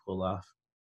thing to pull off.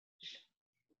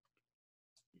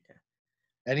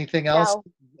 Yeah. Anything else?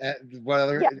 Any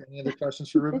other questions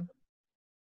for Ruben?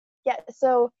 Yeah.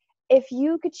 So if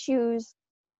you could choose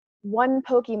one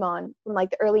Pokemon from like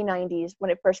the early 90s when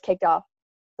it first kicked off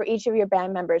for each of your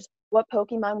band members, what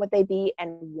Pokemon would they be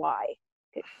and why?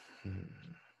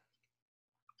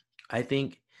 I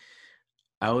think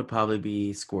I would probably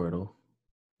be Squirtle,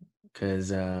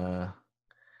 because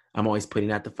I'm always putting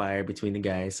out the fire between the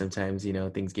guys. Sometimes, you know,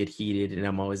 things get heated and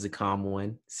I'm always the calm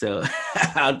one. So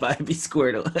I would probably be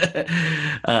Squirtle.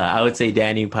 I would say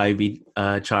Danny would probably be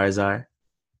Charizard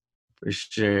for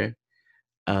sure.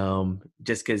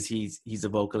 Just because he's a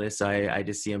vocalist, so I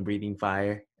just see him breathing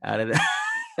fire out of that.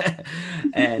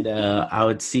 And I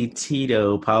would see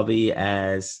Tito probably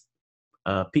as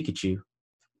Pikachu,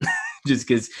 just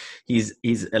because he's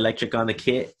electric on the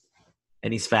kit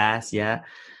and he's fast, yeah,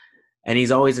 and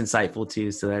he's always insightful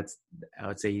too. So I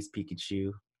would say he's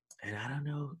Pikachu. And I don't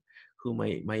know who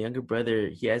my younger brother.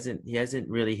 He hasn't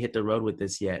really hit the road with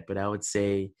this yet, but I would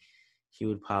say he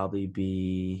would probably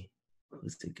be.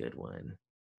 Who's the good one?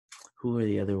 Who are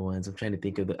the other ones? I'm trying to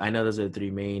think of I know those are the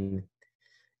three main.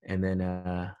 And then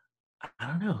I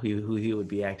don't know who he would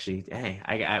be actually. Hey,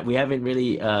 we haven't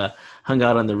really hung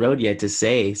out on the road yet to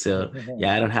say. So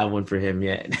yeah, I don't have one for him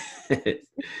yet.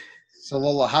 So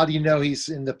Lola, how do you know he's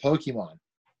into Pokemon?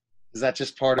 Is that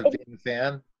just part of being a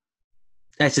fan?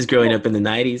 That's just growing up in the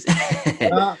 90s.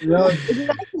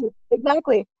 Really?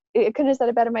 Exactly. I couldn't have said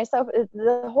it better myself.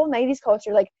 The whole 90s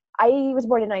culture, like I was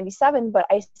born in 97, but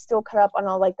I still caught up on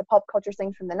all like the pop culture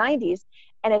things from the 90s.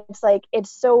 And it's like,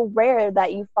 it's so rare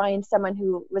that you find someone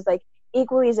who was like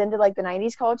equally as into like the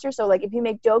 90s culture. So like if you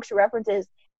make jokes or references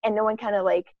and no one kind of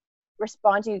like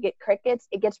responds, you get crickets,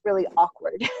 it gets really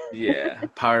awkward. Yeah.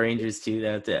 Power Rangers too.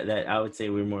 That I would say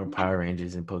we're more Power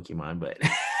Rangers than Pokemon, but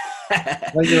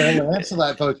well, you're going to answer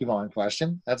that Pokemon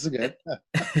question. That's a good.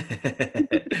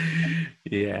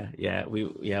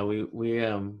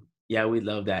 We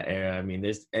love that era. I mean,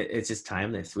 it's just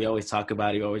timeless. We always talk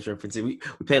about it. We always reference it. We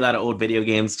play a lot of old video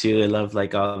games too. I love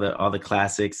like all the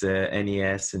classics,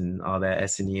 NES and all that,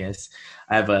 SNES.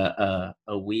 I have a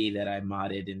Wii that I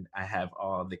modded, and I have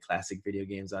all the classic video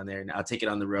games on there. And I'll take it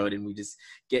on the road, and we just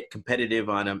get competitive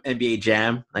on NBA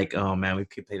Jam. Like, oh man, we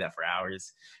could play that for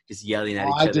hours, just yelling at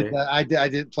each other. Did that. I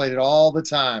did played it all the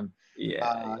time.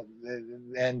 Yeah,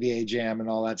 the NBA Jam and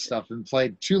all that stuff, and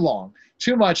played too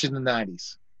much in the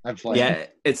 90s. Yeah,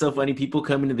 it's so funny. People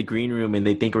come into the green room and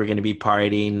they think we're going to be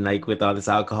partying like with all this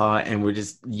alcohol, and we're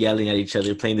just yelling at each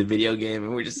other playing the video game,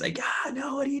 and we're just like,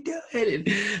 no, what are you doing? And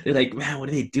they're like, man, what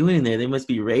are they doing in there? They must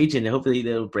be raging. Hopefully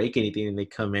they don't break anything. And they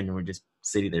come in and we're just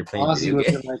sitting there playing Ozzy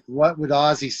video game. Like, what would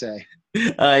Ozzy say?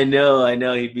 I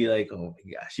know. He'd be like, oh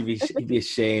my gosh, he'd be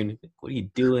ashamed. What are you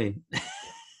doing?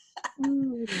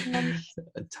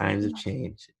 Times have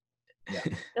changed. Yeah.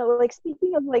 So, like,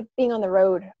 speaking of like being on the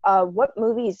road, what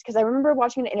movies? Because I remember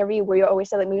watching an interview where you always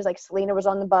said like movies like Selena was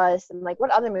on the bus, and like what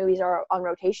other movies are on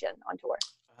rotation on tour?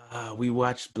 We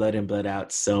watched Blood and Blood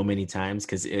Out so many times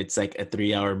because it's like a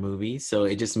 3-hour movie. So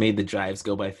it just made the drives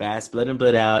go by fast. Blood and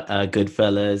Blood Out,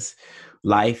 Goodfellas,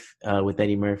 Life with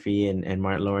Eddie Murphy and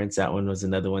Martin Lawrence. That one was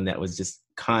another one that was just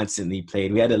constantly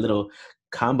played. We had a little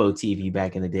combo TV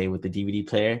back in the day with the DVD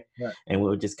player, Right. and we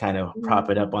would just kind of prop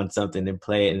it up on something and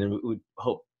play it. And then we would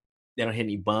hope they don't hit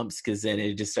any bumps because then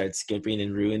it just starts skipping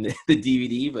and ruin the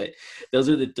DVD. But those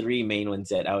are the three main ones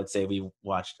that I would say we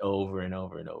watched over and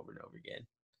over and over and over again.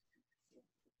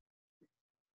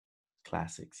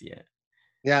 Classics, yeah.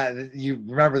 Yeah, you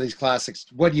remember these classics.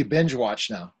 What do you binge watch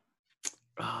now?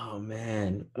 Oh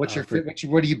man, What are you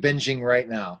binging right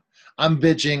now? I'm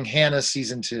binging Hannah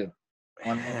season 2.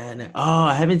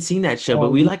 I haven't seen that show,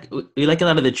 but we like a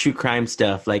lot of the true crime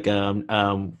stuff. Like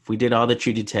we did all the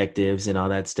True Detectives and all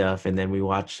that stuff, and then we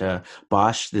watched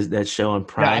Bosch, that show on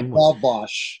Prime. Yeah, I love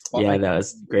Bosch. Yeah, that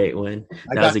was a great one.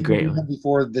 That was a great one.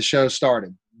 Before the show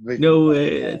started. No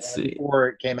way. That's sweet. Before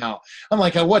it came out. I'm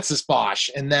like, oh, what's this Bosch?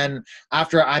 And then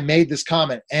after I made this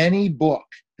comment, any book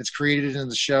that's created in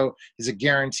the show is a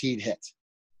guaranteed hit.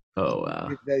 Oh, wow.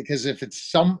 Because if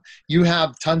it's you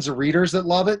have tons of readers that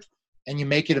love it and you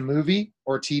make it a movie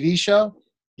or a TV show,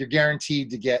 you're guaranteed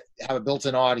to have a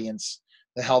built-in audience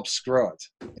that helps grow it.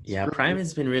 Yeah, Prime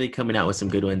has been really coming out with some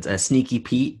good ones. Sneaky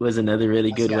Pete was another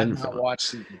really good one. I've not watched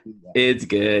Sneaky Pete yet. It's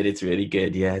good. It's really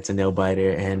good. Yeah, it's a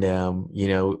nail-biter. And,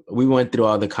 we went through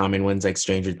all the common ones like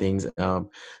Stranger Things.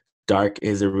 Dark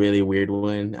is a really weird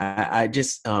one. I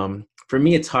just, for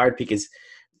me, it's hard because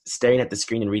staring at the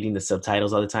screen and reading the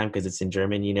subtitles all the time because it's in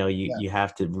German, you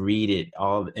have to read it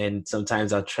all, and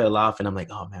sometimes I'll trail off and I'm like,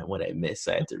 oh man, what I missed,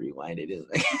 so I have to rewind it. It's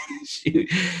like, shoot.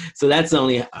 So that's the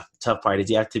only tough part, is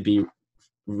you have to be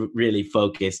really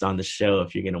focused on the show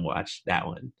if you're gonna watch that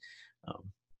one.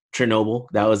 Chernobyl,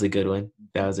 that was a good one.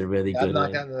 That was a really good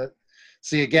one.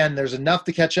 See, again, there's enough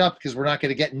to catch up because we're not going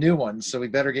to get new ones, so we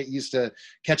better get used to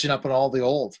catching up on all the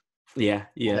old. Yeah,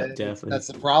 definitely. That's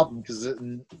the problem, because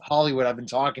in Hollywood, I've been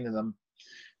talking to them.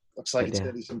 Looks like it's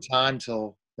going to be some time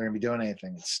till they're going to be doing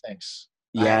anything. It stinks.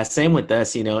 Yeah, same with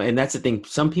us, and that's the thing.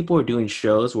 Some people are doing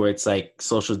shows where it's like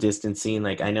social distancing.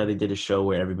 Like I know they did a show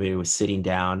where everybody was sitting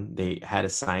down. They had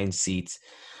assigned seats,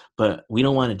 but we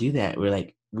don't want to do that. We're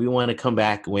like, we want to come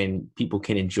back when people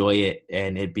can enjoy it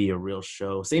and it be a real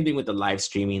show. Same thing with the live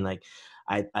streaming. Like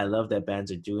I love that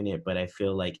bands are doing it, but I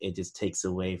feel like it just takes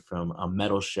away from a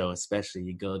metal show, especially.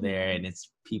 You go there and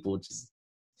it's people just,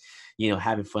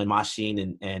 having fun,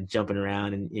 moshing and jumping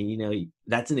around. And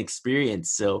that's an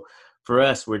experience. So for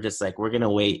us, we're just like, we're going to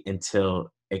wait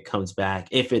until it comes back.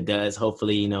 If it does,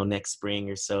 hopefully, next spring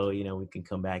or so, we can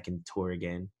come back and tour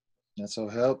again. That's a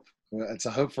hope. It's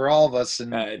a hope for all of us,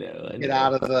 and I know. Get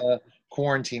out of the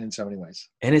quarantine in so many ways.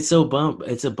 And it's a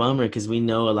bummer because we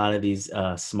know a lot of these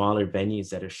smaller venues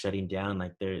that are shutting down.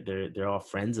 Like they're all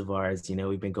friends of ours.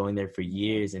 We've been going there for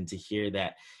years, and to hear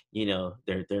that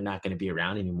they're not going to be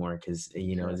around anymore because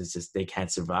it's just they can't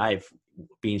survive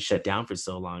being shut down for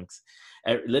so long.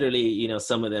 Literally,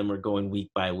 some of them are going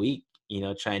week by week,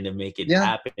 trying to make it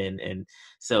happen. And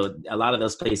so a lot of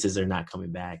those places are not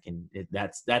coming back. And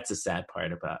that's a sad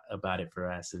part about it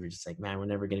for us. We're just like, man, we're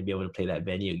never going to be able to play that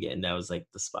venue again. That was like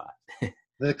the spot.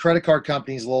 The credit card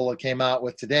companies, Lola, came out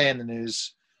with today in the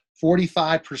news,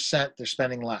 45% they're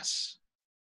spending less.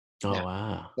 Oh, yeah.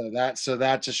 Wow. So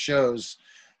that just shows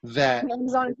that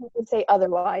Amazon would say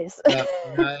otherwise.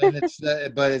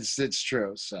 but it's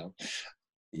true. So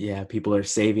yeah, people are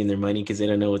saving their money because they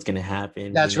don't know what's going to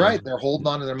happen. That's right. They're holding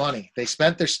on to their money. They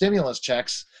spent their stimulus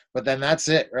checks, but then that's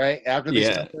it, right? After they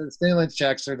spent their stimulus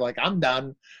checks, they're like, I'm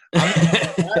done.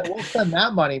 We'll spend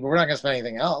that money, but we're not going to spend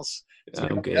anything else. So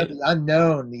the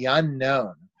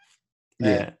unknown.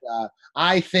 Yeah. And,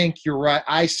 I think you're right.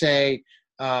 I say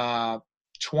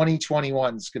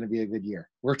 2021 is going to be a good year.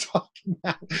 We're talking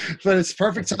about, but it's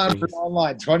perfect time for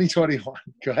online. 2021.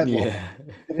 Go ahead. Yeah.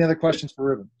 Any other questions for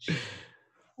Ruben?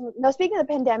 Now, speaking of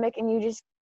the pandemic and you just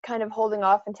kind of holding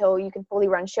off until you can fully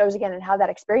run shows again and have that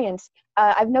experience,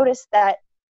 I've noticed that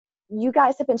you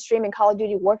guys have been streaming Call of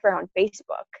Duty Warfare on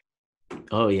Facebook.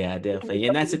 Oh, yeah, definitely.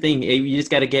 And that's the thing. You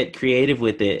just got to get creative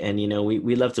with it. And,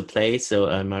 we love to play.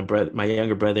 So my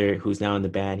younger brother, who's now in the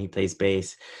band, he plays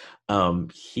bass.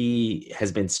 He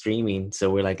has been streaming. So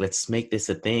we're like, let's make this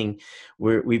a thing.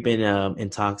 We've been in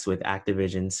talks with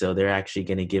Activision. So they're actually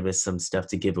going to give us some stuff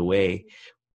to give away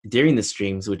during the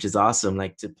streams, which is awesome.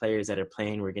 Like to players that are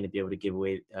playing, we're going to be able to give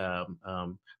away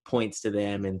points to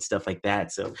them and stuff like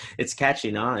that. So it's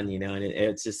catching on, and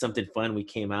it's just something fun we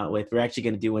came out with. We're actually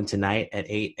going to do one tonight at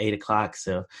 8 o'clock.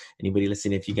 So anybody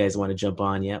listening, if you guys want to jump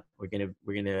on, we're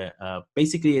gonna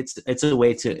basically it's a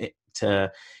way to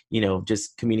to,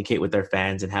 just communicate with our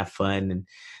fans and have fun, and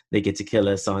they get to kill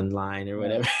us online or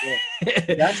whatever.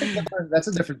 Yeah. That's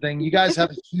a different thing. You guys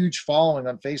have a huge following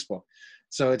on Facebook.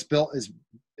 So it's built,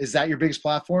 is that your biggest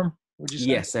platform? Would you say?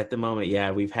 Yes, at the moment, yeah,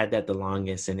 we've had that the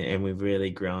longest, and we've really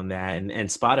grown that, and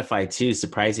Spotify too.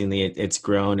 Surprisingly, it's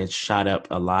grown, it's shot up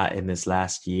a lot in this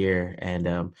last year,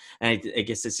 and I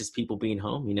guess it's just people being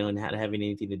home, and not having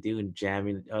anything to do and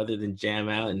jamming other than jam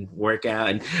out and work out.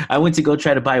 And I went to go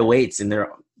try to buy weights, and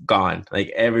they're gone, like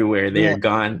everywhere. They're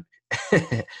gone.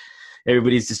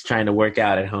 Everybody's just trying to work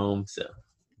out at home, so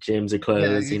gyms are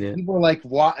closed. People are like,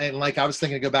 what? And like, I was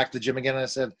thinking to go back to the gym again, and I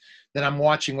said that I'm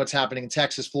watching what's happening in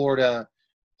Texas, Florida,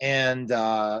 and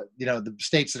the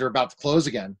states that are about to close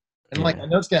again. And like, I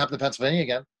know it's gonna happen to Pennsylvania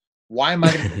again. Why am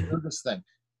I going to do this thing?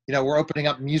 We're opening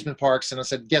up amusement parks, and I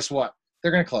said, guess what?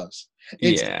 They're going to close.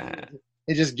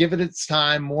 It just give it its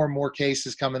time. More and more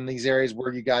cases come in these areas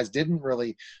where you guys didn't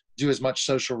really do as much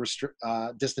social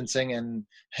distancing, and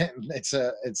it's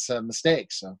a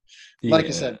mistake. So, like I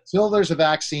said, till there's a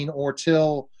vaccine or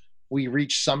till we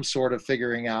reach some sort of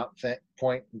figuring out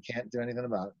point, we can't do anything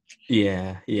about it.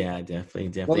 Yeah,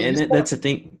 definitely. Well, and that's the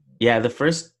thing. Yeah, the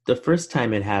first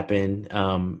time it happened,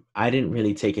 I didn't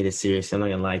really take it as serious. I'm not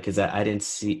gonna lie, because I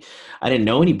didn't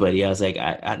know anybody. I was like,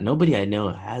 nobody I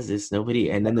know has this.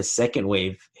 Nobody. And then the second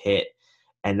wave hit,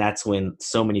 and that's when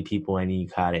so many people I knew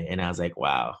caught it, and I was like,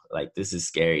 wow, like this is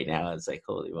scary now. I was like,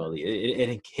 holy moly,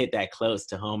 it hit that close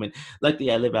to home. And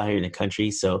luckily, I live out here in the country,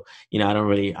 so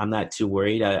I'm not too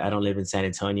worried. I don't live in San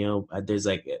Antonio. There's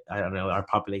I don't know, our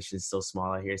population is so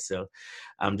small out here, so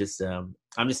I'm just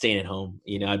staying at home.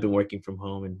 I've been working from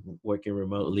home and working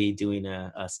remotely, doing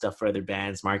stuff for other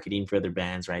bands, marketing for other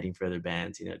bands, writing for other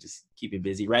bands. Just keeping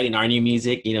busy, writing our new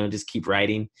music. Just keep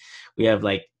writing. We have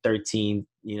like 13,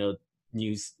 new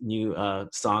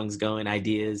songs going,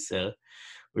 ideas. So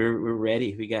we're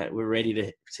ready. We're ready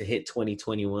to hit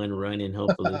 2021 running,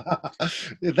 hopefully.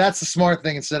 That's the smart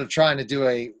thing. Instead of trying to do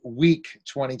a week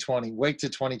 2020, wait to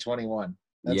 2021.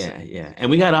 Yeah. And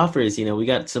we got offers, we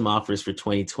got some offers for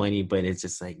 2020, but it's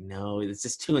just like, no, it's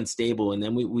just too unstable. And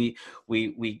then we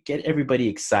get everybody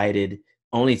excited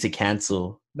only to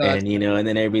cancel. And and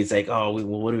then everybody's like, oh, well,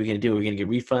 what are we gonna do? We're gonna get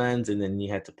refunds, and then you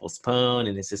have to postpone,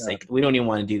 and it's just like, we don't even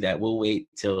want to do that. We'll wait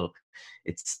till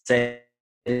it's set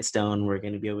in stone. We're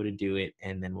gonna be able to do it,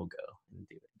 and then we'll go and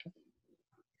do it.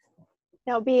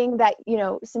 Now, being that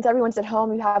since everyone's at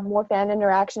home, you have more fan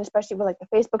interaction, especially with like the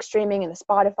Facebook streaming and the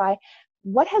Spotify.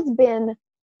 What has been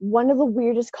one of the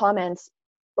weirdest comments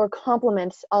or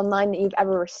compliments online that you've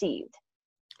ever received?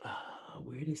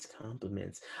 Weirdest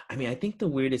compliments. I mean, I think the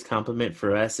weirdest compliment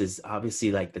for us is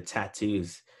obviously like the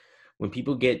tattoos. When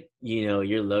people get,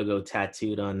 your logo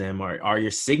tattooed on them, or your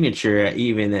signature,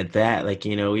 even at that, like,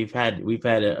 we've had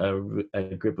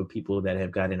a group of people that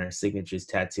have gotten our signatures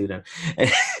tattooed on.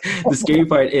 And the scary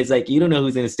part is like, you don't know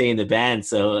who's going to stay in the band.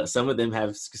 So some of them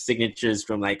have signatures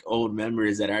from like old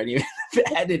members that aren't even in the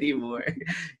band anymore.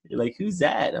 You're like, who's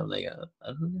that? I'm like, I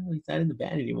don't know. He's not in the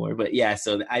band anymore. But yeah,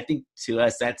 so I think to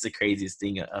us, that's the craziest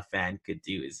thing a fan could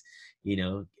do is,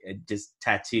 just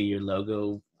tattoo your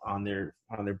logo on their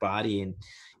body and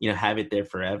have it there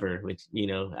forever, which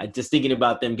I just thinking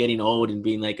about them getting old and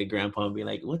being like a grandpa and being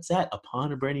like, what's that?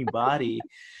 Upon a Burning Body.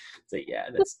 It's like, yeah,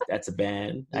 that's a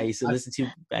band I used to listen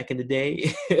to back in the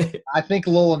day. I think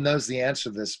Lola knows the answer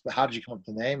to this, but how did you come up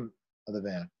with the name of the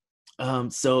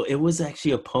band? So it was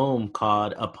actually a poem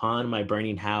called Upon My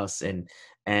Burning House, and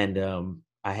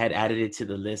I had added it to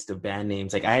the list of band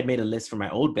names. Like I had made a list for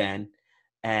my old band,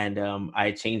 and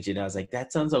I changed it. I was like,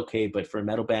 that sounds okay, but for a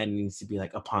metal band, it needs to be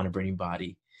like Upon a Burning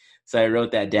Body. So I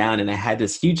wrote that down, and I had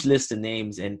this huge list of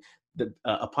names, and the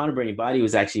Upon a Burning Body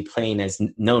was actually playing as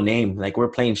no name. Like we're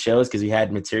playing shows because we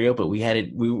had material, but we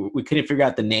couldn't figure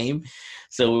out the name.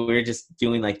 So we were just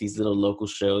doing like these little local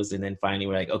shows, and then finally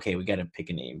we're like, okay, we got to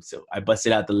pick a name. So I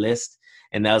busted out the list,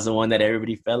 and that was the one that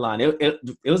everybody fell on. It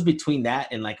was between that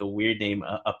and like a weird name,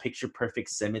 a Picture Perfect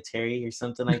Cemetery or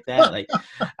something like that. Like,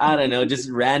 I don't know, just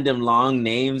random long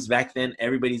names. Back then,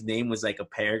 everybody's name was like a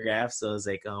paragraph. So I was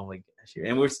like, oh my gosh.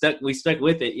 And we stuck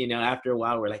with it, after a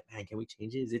while, we're like, man, can we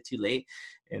change it? Is it too late?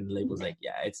 And the label's like,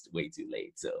 yeah, it's way too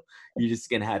late. So you're just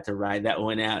going to have to ride that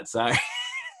one out. Sorry.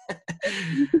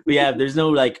 But yeah, there's no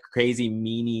like crazy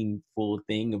meaningful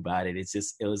thing about it. It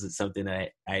was something that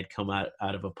I had come out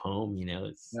of a poem, Yeah,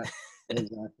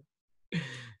 exactly.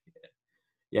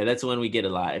 Yeah, that's one we get a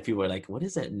lot. If people are like, "What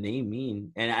does that name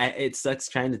mean?" And it sucks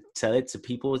trying to tell it to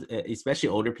people, especially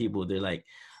older people. They're like,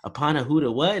 "Upon a who to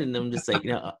what?" And I'm just like,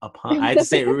 "No, upon." I had to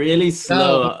say it really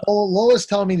No, but slow. Lola's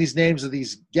telling me these names of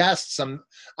these guests.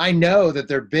 I know that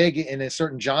they're big in a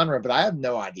certain genre, but I have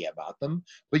no idea about them.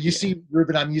 But you Yeah. see,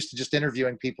 Ruben, I'm used to just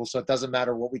interviewing people, so it doesn't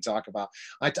matter what we talk about.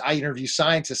 I interview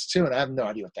scientists too, and I have no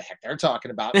idea what the heck they're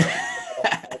talking about.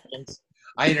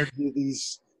 I interview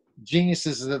these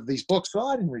geniuses of these books. Well,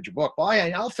 I didn't read your book. Well,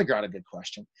 I'll figure out a good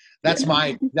question. That's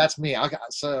Yeah. that's me.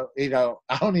 So,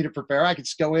 I don't need to prepare. I can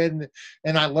just go in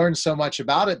and I learned so much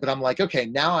about it, but I'm like, okay,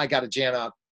 now I got to jam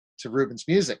out to Ruben's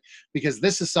music, because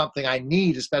this is something I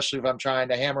need, especially if I'm trying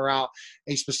to hammer out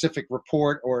a specific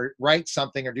report or write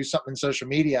something or do something in social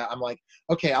media. I'm like,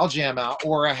 okay, I'll jam out,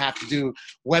 or I have to do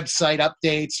website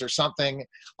updates or something.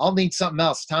 I'll need something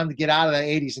else. Time to get out of the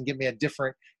 80s and give me a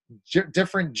different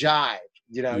jive,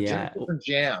 Yeah. different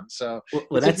jam. So Well,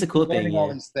 it's that's a interesting cool thing. learning all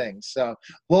Yeah. these things. So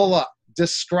Lola,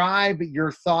 describe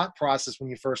your thought process when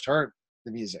you first heard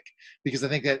the music, because I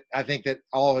think that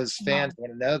all his fans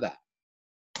want to know that.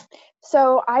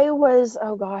 So I was,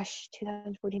 oh gosh,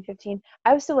 2014, 15.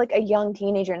 I was still like a young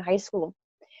teenager in high school.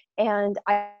 And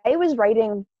I was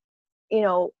writing,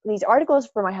 these articles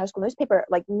for my high school newspaper,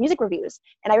 like music reviews.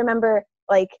 And I remember,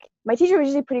 like, my teacher was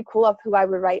usually pretty cool of who I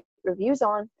would write reviews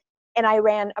on. And I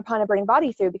ran Upon a Burning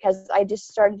Body through, because I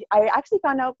actually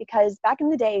found out, because back in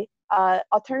the day,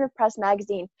 Alternative Press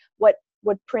magazine would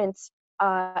print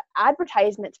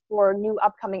advertisements for new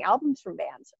upcoming albums from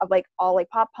bands of like all like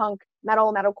pop punk,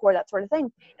 metalcore, that sort of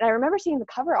thing. And I remember seeing the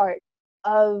cover art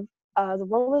of The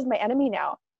World Is My Enemy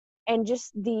Now, and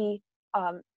just the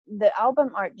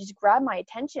album art just grabbed my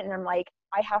attention. And I'm like,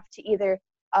 I have to either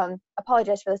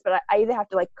apologize for this, but I either have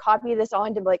to like copy this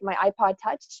onto like my iPod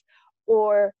Touch,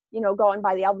 or go and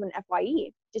buy the album in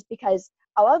FYE, just because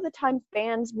a lot of the times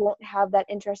bands won't have that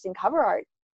interesting cover art.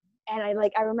 And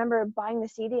I remember buying the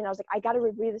CD, and I was like, I got to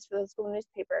review this for the school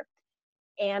newspaper.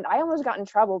 And I almost got in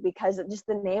trouble because of just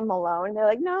the name alone. They're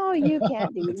like, no, you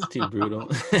can't do It's too that. brutal.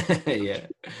 Yeah.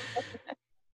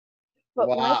 But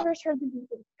when I Wow. first heard the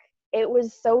music, it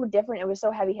was so different. It was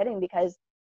so heavy hitting, because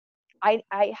I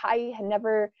had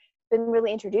never been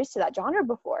really introduced to that genre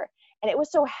before. And it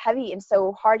was so heavy and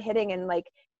so hard hitting, and like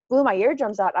blew my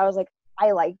eardrums out. I was like,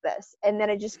 I like this. And then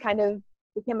it just kind of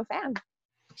became a fan.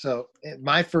 So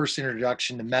my first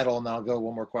introduction to metal, and then I'll go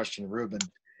one more question to Ruben,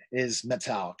 is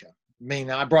Metallica. I mean,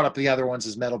 I brought up the other ones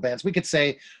as metal bands. We could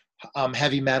say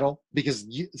heavy metal, because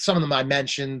some of them I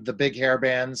mentioned, the big hair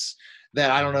bands,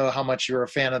 that I don't know how much you're a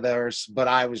fan of theirs, but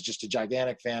I was just a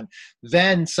gigantic fan.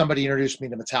 Then somebody introduced me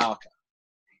to Metallica.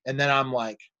 And then I'm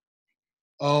like,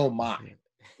 oh my.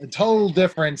 A total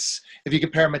difference if you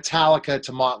compare Metallica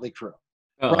to Motley Crue.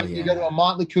 Oh Right? You go to yeah. a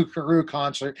Motley Crue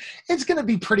concert, it's going to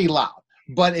be pretty loud.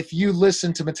 But if you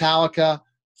listen to Metallica,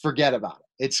 forget about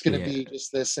it. It's going to Yeah. be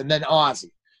just this. And then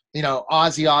Ozzy.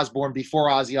 Ozzy Osbourne, before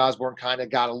Ozzy Osbourne kind of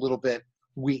got a little bit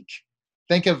weak.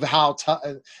 Think of how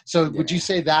so would you Yeah.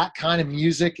 say that kind of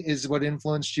music is what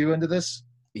influenced you into this?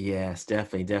 Yes,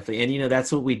 definitely, definitely. And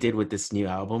that's what we did with this new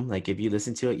album. Like if you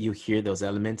listen to it, you hear those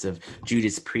elements of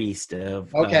Judas Priest,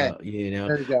 of Okay, there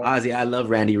you go. Ozzy. I love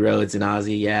Randy Rhoads and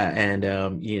Ozzy, yeah. And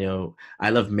I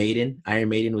love Maiden. Iron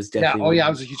Maiden was Yeah. definitely Oh one of yeah, I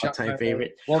my was a huge all-time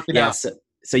favorite. working Yeah, out.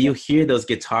 so you hear those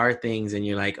guitar things and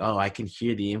you're like, oh, I can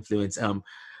hear the influence.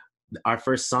 Our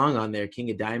first song on there, King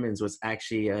of Diamonds, was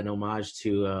actually an homage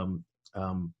to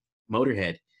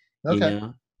Motorhead, you Okay.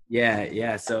 know? Yeah,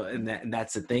 yeah. So and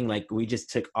that's the thing. Like we just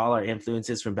took all our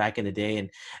influences from back in the day, and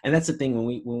that's the thing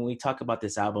when we talk about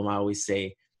this album, I always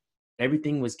say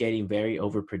everything was getting very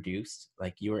overproduced.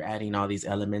 Like you were adding all these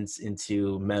elements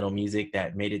into metal music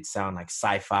that made it sound like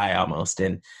sci-fi almost.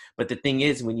 But the thing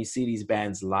is, when you see these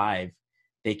bands live,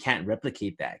 they can't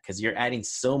replicate that because you're adding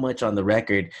so much on the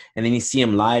record, and then you see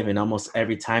them live, and almost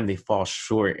every time they fall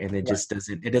short, and it Right. just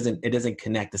doesn't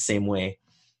connect the same way.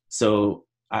 So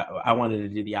I wanted to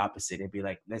do the opposite and be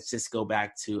like, let's just go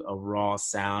back to a raw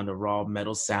sound, a raw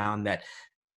metal sound that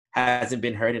hasn't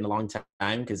been heard in a long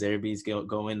time because everybody's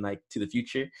going like to the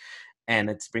future, and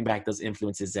let's bring back those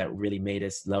influences that really made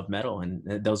us love metal. And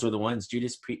those were the ones.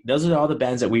 Those are all the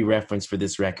bands that we referenced for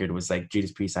this record. Was like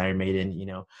Judas Priest, Iron Maiden,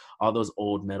 all those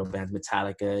old metal bands,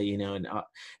 Metallica,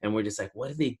 and we're just like, what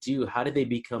did they do? How did they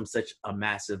become such a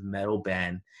massive metal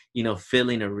band,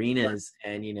 filling Right. arenas?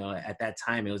 And at that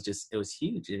time it was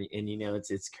huge. And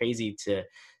it's crazy to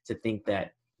think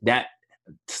that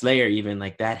Slayer, even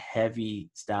like that heavy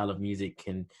style of music,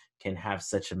 can have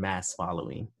such a mass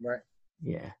following. Right.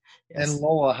 Yeah. And Yes.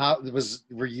 Lola,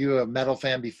 were you a metal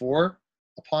fan before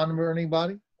Upon the Burning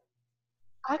Body?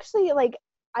 Actually, like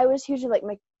I was hugely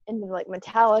like into like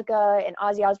Metallica and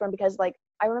Ozzy Osbourne because like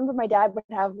I remember my dad would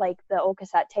have like the old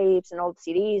cassette tapes and old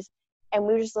CDs, and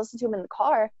we would just listen to him in the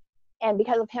car. And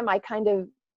because of him, I kind of,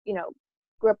 you know,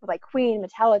 grew up with like Queen,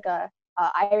 Metallica,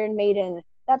 Iron Maiden,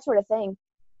 that sort of thing.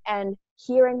 And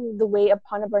hearing the weight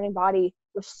upon a burning body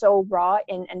was so raw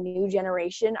in a new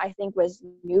generation, I think was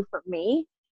new for me,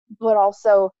 but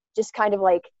also just kind of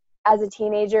like as a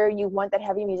teenager, you want that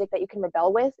heavy music that you can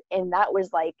rebel with, and that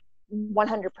was like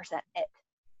 100%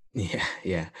 it.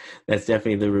 Yeah, that's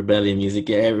definitely the rebellion music.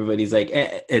 Yeah, everybody's like,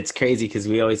 it's crazy because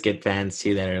we always get fans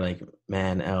too that are like,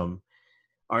 man,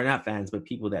 or not fans, but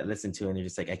people that listen to it and they're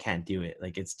just like, I can't do it.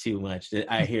 Like, it's too much.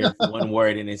 I hear one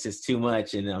word and it's just too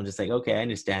much. And I'm just like, okay, I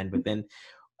understand. But then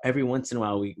every once in a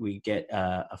while we get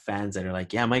fans that are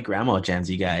like, yeah, my grandma jams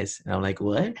you guys. And I'm like,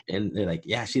 what? And they're like,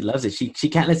 yeah, she loves it. She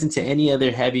can't listen to any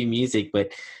other heavy music,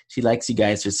 but she likes you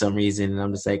guys for some reason. And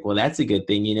I'm just like, well, that's a good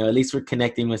thing. You know, at least we're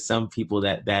connecting with some people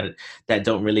that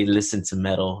don't really listen to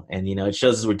metal. And, you know, it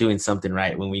shows us we're doing something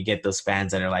right when we get those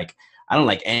fans that are like, I don't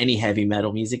like any heavy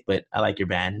metal music, but I like your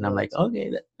band. And I'm like,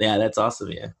 okay, yeah, that's awesome.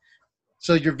 Yeah.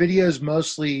 So your videos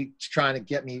mostly trying to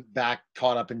get me back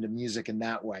caught up into music in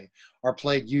that way are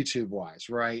played YouTube wise,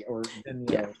 right? Or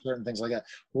certain things like that.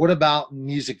 What about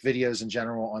music videos in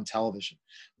general on television?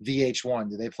 VH1,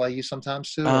 do they play you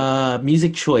sometimes too?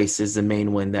 Music Choice is the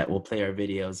main one that will play our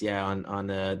videos. Yeah, on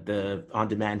the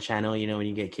on-demand channel. You know, when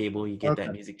you get cable, you get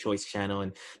that Music Choice channel,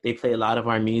 and they play a lot of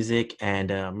our music.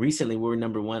 And recently, we were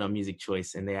 #1 on Music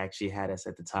Choice, and they actually had us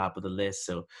at the top of the list.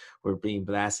 So we're being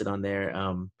blasted on there.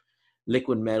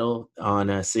 Liquid Metal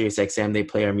on Sirius XM, they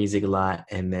play our music a lot.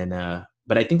 And then,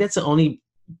 but I think that's the only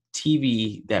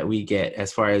TV that we get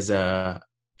as far as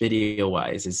video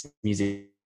wise is Music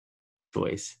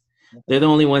Choice. They're the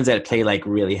only ones that play like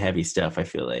really heavy stuff, I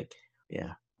feel like.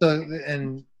 Yeah. So,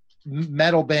 and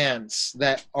metal bands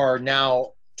that are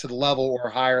now to the level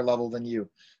or higher level than you,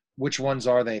 which ones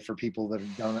are they for people that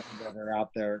are out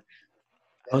there?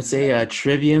 I would say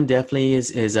Trivium definitely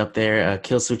is up there.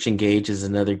 Killswitch Engage is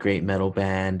another great metal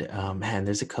band. Man,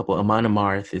 there's a couple. Amon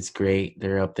Amarth is great.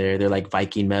 They're up there. They're like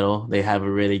Viking metal. They have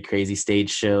a really crazy stage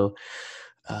show.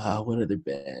 What other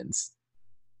bands?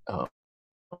 Um,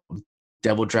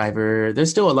 Devil Driver. There's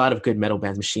still a lot of good metal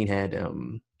bands. Machine Head.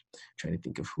 Trying to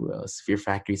think of who else. Fear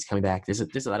Factory's coming back. There's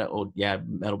a lot of old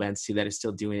metal bands too that are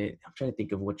still doing it. I'm trying to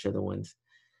think of which other ones.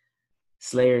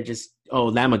 Slayer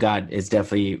Lamb of God is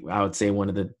definitely, I would say, one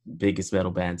of the biggest metal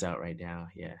bands out right now.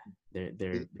 Yeah,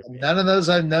 they're none of those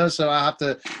I know, so I have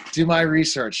to do my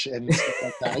research and stuff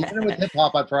like that. Even with hip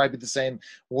hop, I'd probably be the same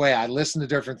way. I listen to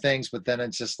different things, but then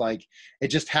it's just like it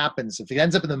just happens. If it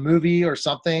ends up in the movie or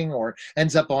something, or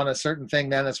ends up on a certain thing,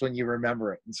 then that's when you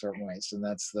remember it in certain ways, and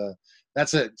that's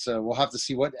it. So we'll have to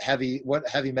see what heavy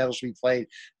metal should be played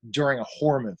during a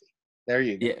horror movie. There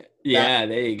you go. Yeah,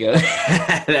 there you go.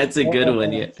 That's a good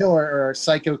one. Yeah, killer or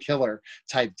psycho killer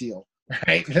type deal,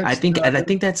 right? I think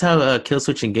that's how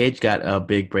Killswitch Engage got a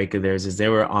big break of theirs. Is they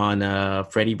were on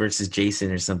Freddy versus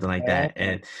Jason or something like that,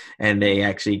 and they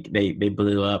actually they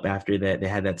blew up after that. They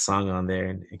had that song on there,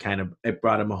 and it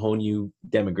brought them a whole new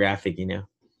demographic. You know,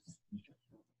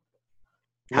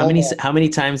 how many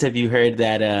times have you heard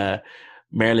that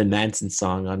Marilyn Manson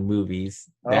song on movies?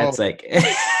 That's like.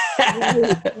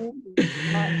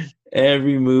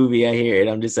 Every movie I hear it,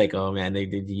 I'm just like, oh man, they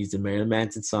did use the Marilyn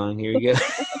Manson song. Here we go.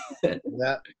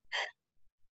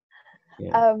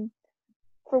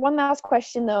 For one last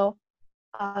question though,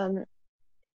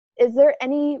 is there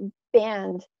any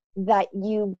band that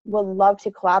you would love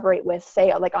to collaborate with,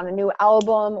 say like on a new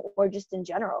album or just in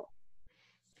general?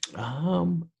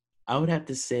 I would have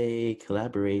to say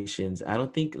collaborations. I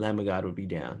don't think Lamb of God would be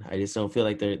down. I just don't feel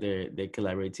like they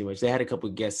collaborate too much. They had a couple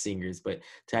guest singers, but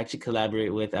to actually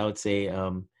collaborate with, I would say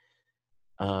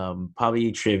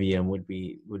probably Trivium would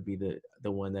be the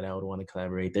one that I would want to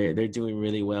collaborate. They're doing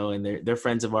really well, and they're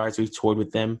friends of ours. We've toured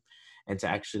with them, and to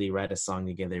actually write a song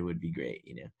together would be great.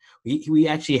 You know, we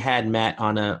actually had Matt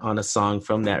on a song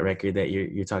from that record that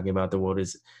you're talking about. The World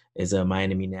is My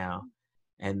Enemy Now.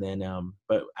 And then,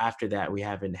 but after that, we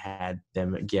haven't had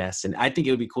them guest. And I think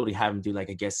it would be cool to have them do like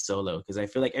a guest solo, because I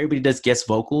feel like everybody does guest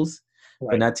vocals,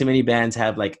 right, but not too many bands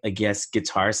have like a guest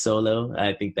guitar solo.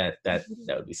 I think that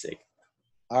would be sick.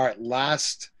 All right,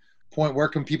 last point. Where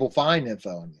can people find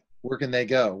info on you? Where can they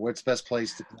go? What's the best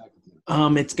place to connect with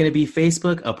you? It's going to be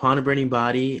Facebook, Upon a Burning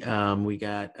Body. We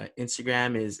got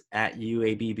Instagram is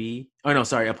 @UABB. Oh, no,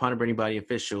 sorry, Upon a Burning Body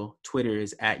Official. Twitter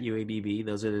is @UABB.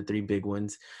 Those are the three big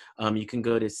ones. You can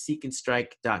go to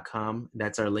seekandstrike.com.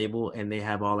 That's our label, and they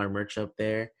have all our merch up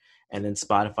there. And then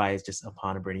Spotify is just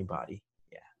Upon a Burning Body.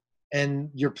 Yeah. And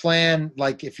your plan,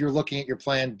 like if you're looking at your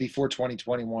plan before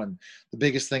 2021, the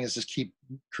biggest thing is just keep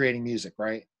creating music,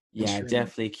 right? Yeah,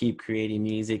 definitely keep creating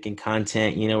music and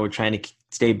content. We're trying to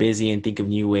stay busy and think of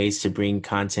new ways to bring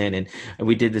content. And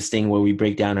we did this thing where we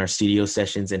break down our studio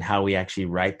sessions and how we actually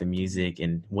write the music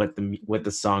and what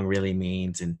the song really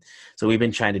means. And so we've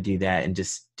been trying to do that and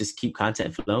just keep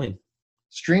content flowing.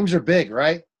 Streams are big,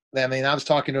 right? I mean, I was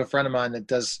talking to a friend of mine that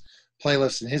does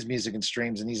playlists in his music and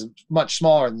streams, and he's much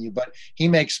smaller than you, but he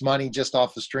makes money just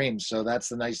off the streams. So that's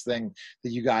the nice thing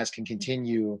that you guys can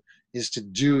continue, is to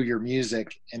do your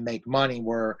music and make money,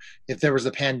 where if there was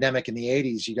a pandemic in the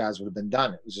 80s, you guys would have been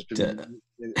done. It was just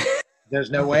there's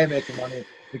no way of making money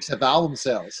except album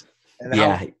sales and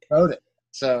how you promote it.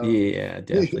 So yeah,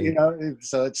 definitely.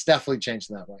 So it's definitely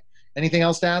changed in that way. Anything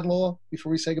else to add, Lola,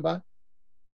 before we say goodbye?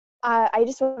 I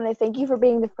just want to thank you for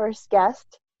being the first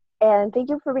guest, and thank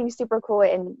you for being super cool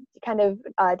and kind of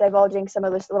divulging some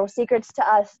of those little secrets to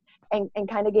us, and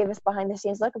kind of gave us behind the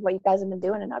scenes look of what you guys have been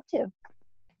doing and up to.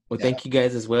 Well, thank you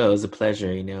guys as well. It was a pleasure.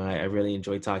 I really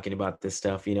enjoyed talking about this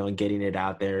stuff, and getting it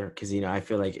out there, because, I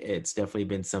feel like it's definitely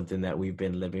been something that we've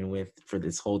been living with for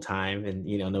this whole time. And,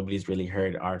 nobody's really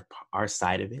heard our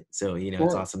side of it. So,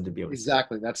 it's awesome to be able to.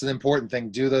 Exactly. That's an important thing.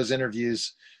 Do those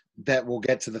interviews that will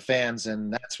get to the fans,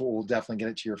 and that's what will definitely get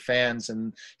it to your fans,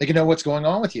 and they can know what's going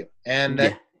on with you.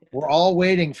 And we're all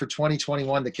waiting for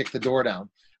 2021 to kick the door down.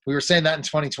 We were saying that in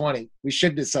 2020. We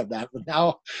shouldn't have said that, but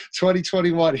now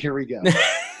 2021, here we go.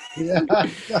 Yeah,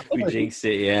 we jinxed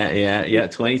it. Yeah.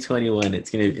 2021.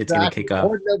 It's gonna kick off.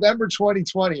 Or November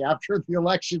 2020, after the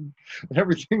election, and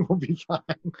everything will be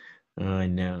fine. Oh, I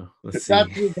know. Let's see.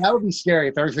 That would be scary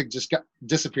if everything just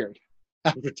disappeared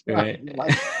after time.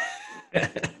 Right.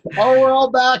 We're all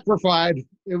back. We're fine.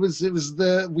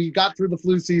 We got through the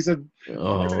flu season.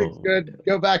 Oh, everything's good.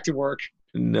 Go back to work.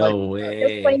 No way.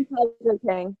 Just blame Tiger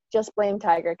King. Just blame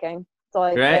Tiger King.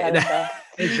 Right.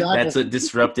 Exactly. That's what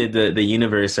disrupted the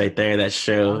universe right there. That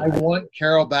show. I want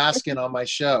Carole Baskin on my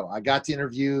show. I got to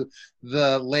interview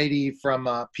the lady from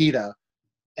PETA,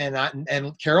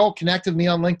 and Carole connected me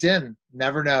on LinkedIn.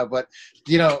 Never know, but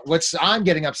I'm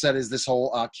getting upset is this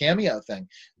whole Cameo thing.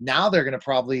 Now they're going to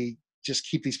probably just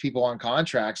keep these people on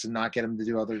contracts and not get them to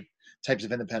do other types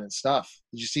of independent stuff.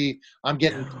 Did you see? I'm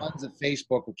getting tons of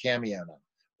Facebook with Cameo now,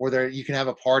 where you can have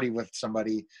a party with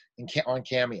somebody on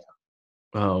Cameo.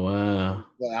 Oh, wow.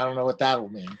 I don't know what that will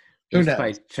mean. Who knows?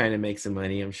 Probably trying to make some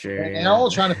money, I'm sure. And they're all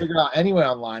trying to figure out any way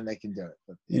online they can do it.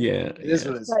 But it is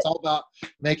what it is. It's all about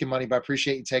making money, but I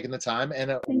appreciate you taking the time.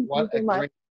 And what a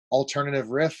great alternative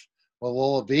riff with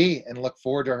Lola B, and look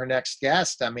forward to her next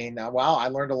guest. I mean, wow, I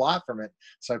learned a lot from it.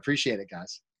 So I appreciate it,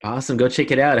 guys. Awesome. Go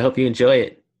check it out. I hope you enjoy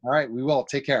it. All right, we will.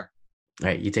 Take care. All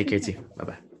right, you take care too.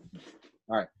 Bye-bye.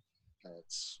 All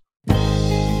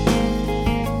right.